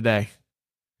save the day.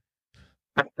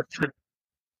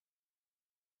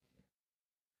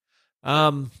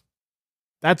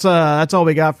 That's all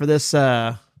we got for this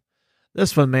one,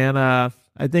 man. I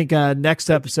think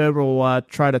next episode we'll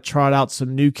try to trot out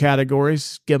some new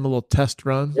categories, give them a little test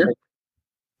run. Yeah.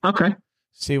 Okay.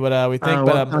 See what we think.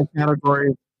 What kind of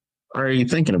category are you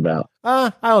thinking about?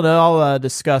 I don't know. I'll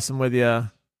discuss them with you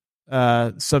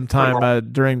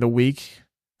sometime during the week.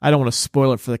 I don't want to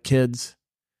spoil it for the kids.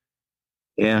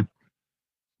 Yeah.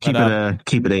 Keep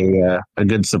it a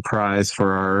good surprise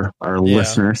for our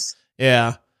listeners.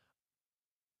 Yeah.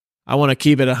 I want to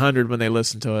keep it 100 when they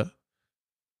listen to it.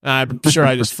 I'm sure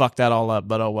I just fucked that all up,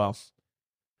 but oh well.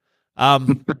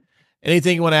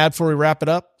 Anything you want to add before we wrap it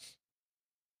up?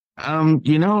 I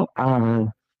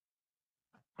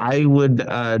would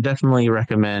definitely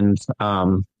recommend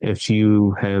if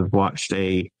you have watched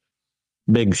a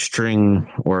big string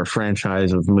or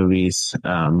franchise of movies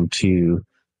to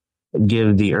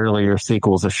give the earlier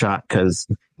sequels a shot, because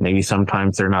maybe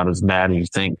sometimes they're not as bad as you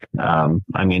think.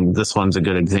 I mean, this one's a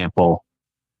good example.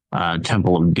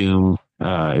 Temple of Doom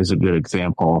is a good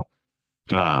example.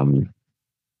 Even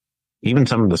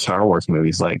some of the Star Wars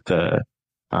movies, like the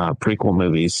prequel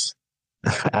movies,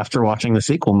 after watching the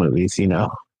sequel movies,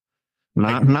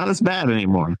 not as bad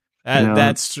anymore.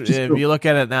 That's if you look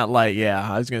at it in that light.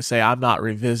 Yeah, I was going to say I'm not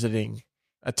revisiting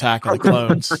Attack of the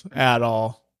Clones at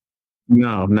all.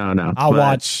 No.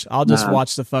 I'll just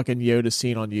watch the fucking Yoda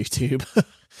scene on YouTube.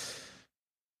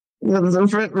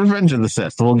 Revenge of the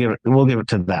Sith. We'll give it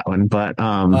to that one. But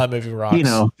that movie rocks.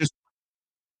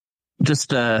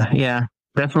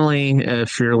 Definitely.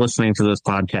 If you're listening to this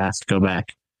podcast, go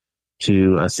back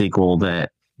to a sequel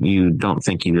that you don't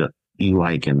think you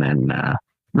like, and then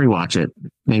rewatch it.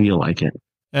 Maybe you'll like it.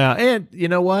 Yeah, and you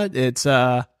know what? It's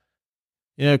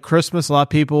Christmas. A lot of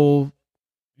people,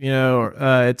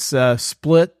 it's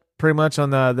split pretty much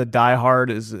on the Die Hard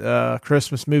is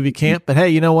Christmas movie camp. But hey,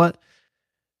 you know what?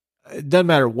 It doesn't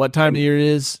matter what time of year it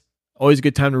is. Always a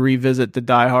good time to revisit the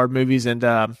Die Hard movies. And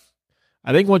I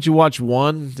think once you watch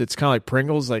one, it's kind of like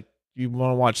Pringles. Like you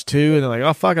want to watch two, and then like,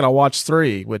 oh fuck it, I'll watch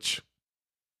three. Which,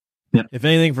 if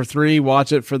anything, for three,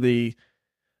 watch it for the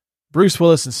Bruce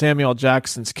Willis and Samuel L.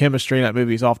 Jackson's chemistry in that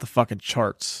movie is off the fucking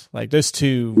charts. Like those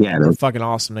two are fucking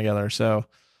awesome together. So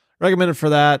recommend it for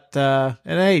that. And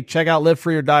hey, check out Live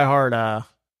Free or Die Hard.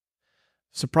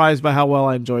 Surprised by how well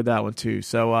I enjoyed that one too.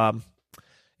 So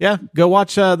go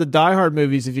watch the Die Hard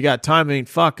movies if you got time. I mean,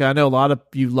 fuck, I know a lot of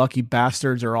you lucky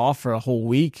bastards are off for a whole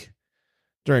week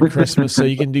during Christmas, so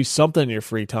you can do something in your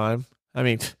free time. I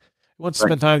mean, you want to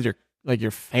spend time with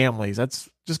your families. That's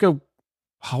just go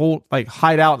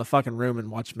hide out in the fucking room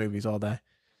and watch movies all day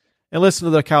and listen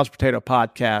to the Couch Potato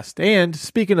Podcast. And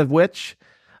speaking of which,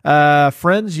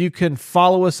 friends, you can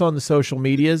follow us on the social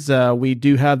medias. We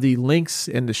do have the links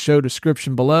in the show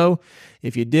description below.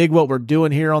 If you dig what we're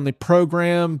doing here on the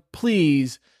program,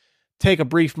 please take a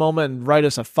brief moment and write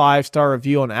us a 5-star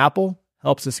review on Apple.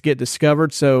 Helps us get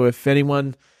discovered. So if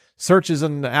anyone searches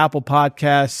on the Apple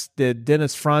Podcast, did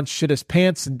Dennis Franz shit his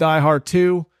pants in Die Hard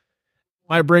 2?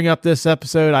 Might bring up this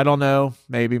episode. I don't know.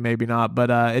 Maybe not.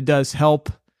 But it does help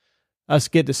us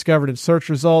get discovered in search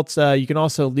results. You can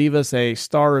also leave us a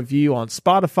star review on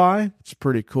Spotify, which is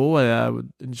pretty cool. I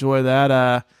would enjoy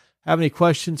that. have any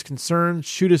questions, concerns,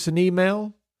 shoot us an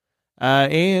email.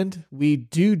 And we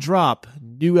do drop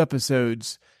new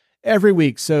episodes every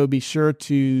week. So be sure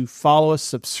to follow us,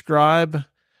 subscribe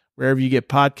wherever you get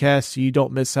podcasts so you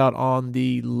don't miss out on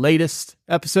the latest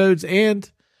episodes. And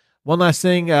one last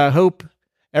thing, I hope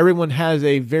everyone has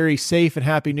a very safe and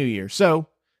happy new year. So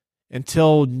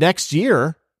until next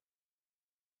year,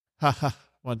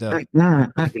 wanted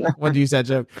to use that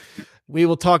joke. We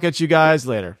will talk at you guys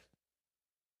later.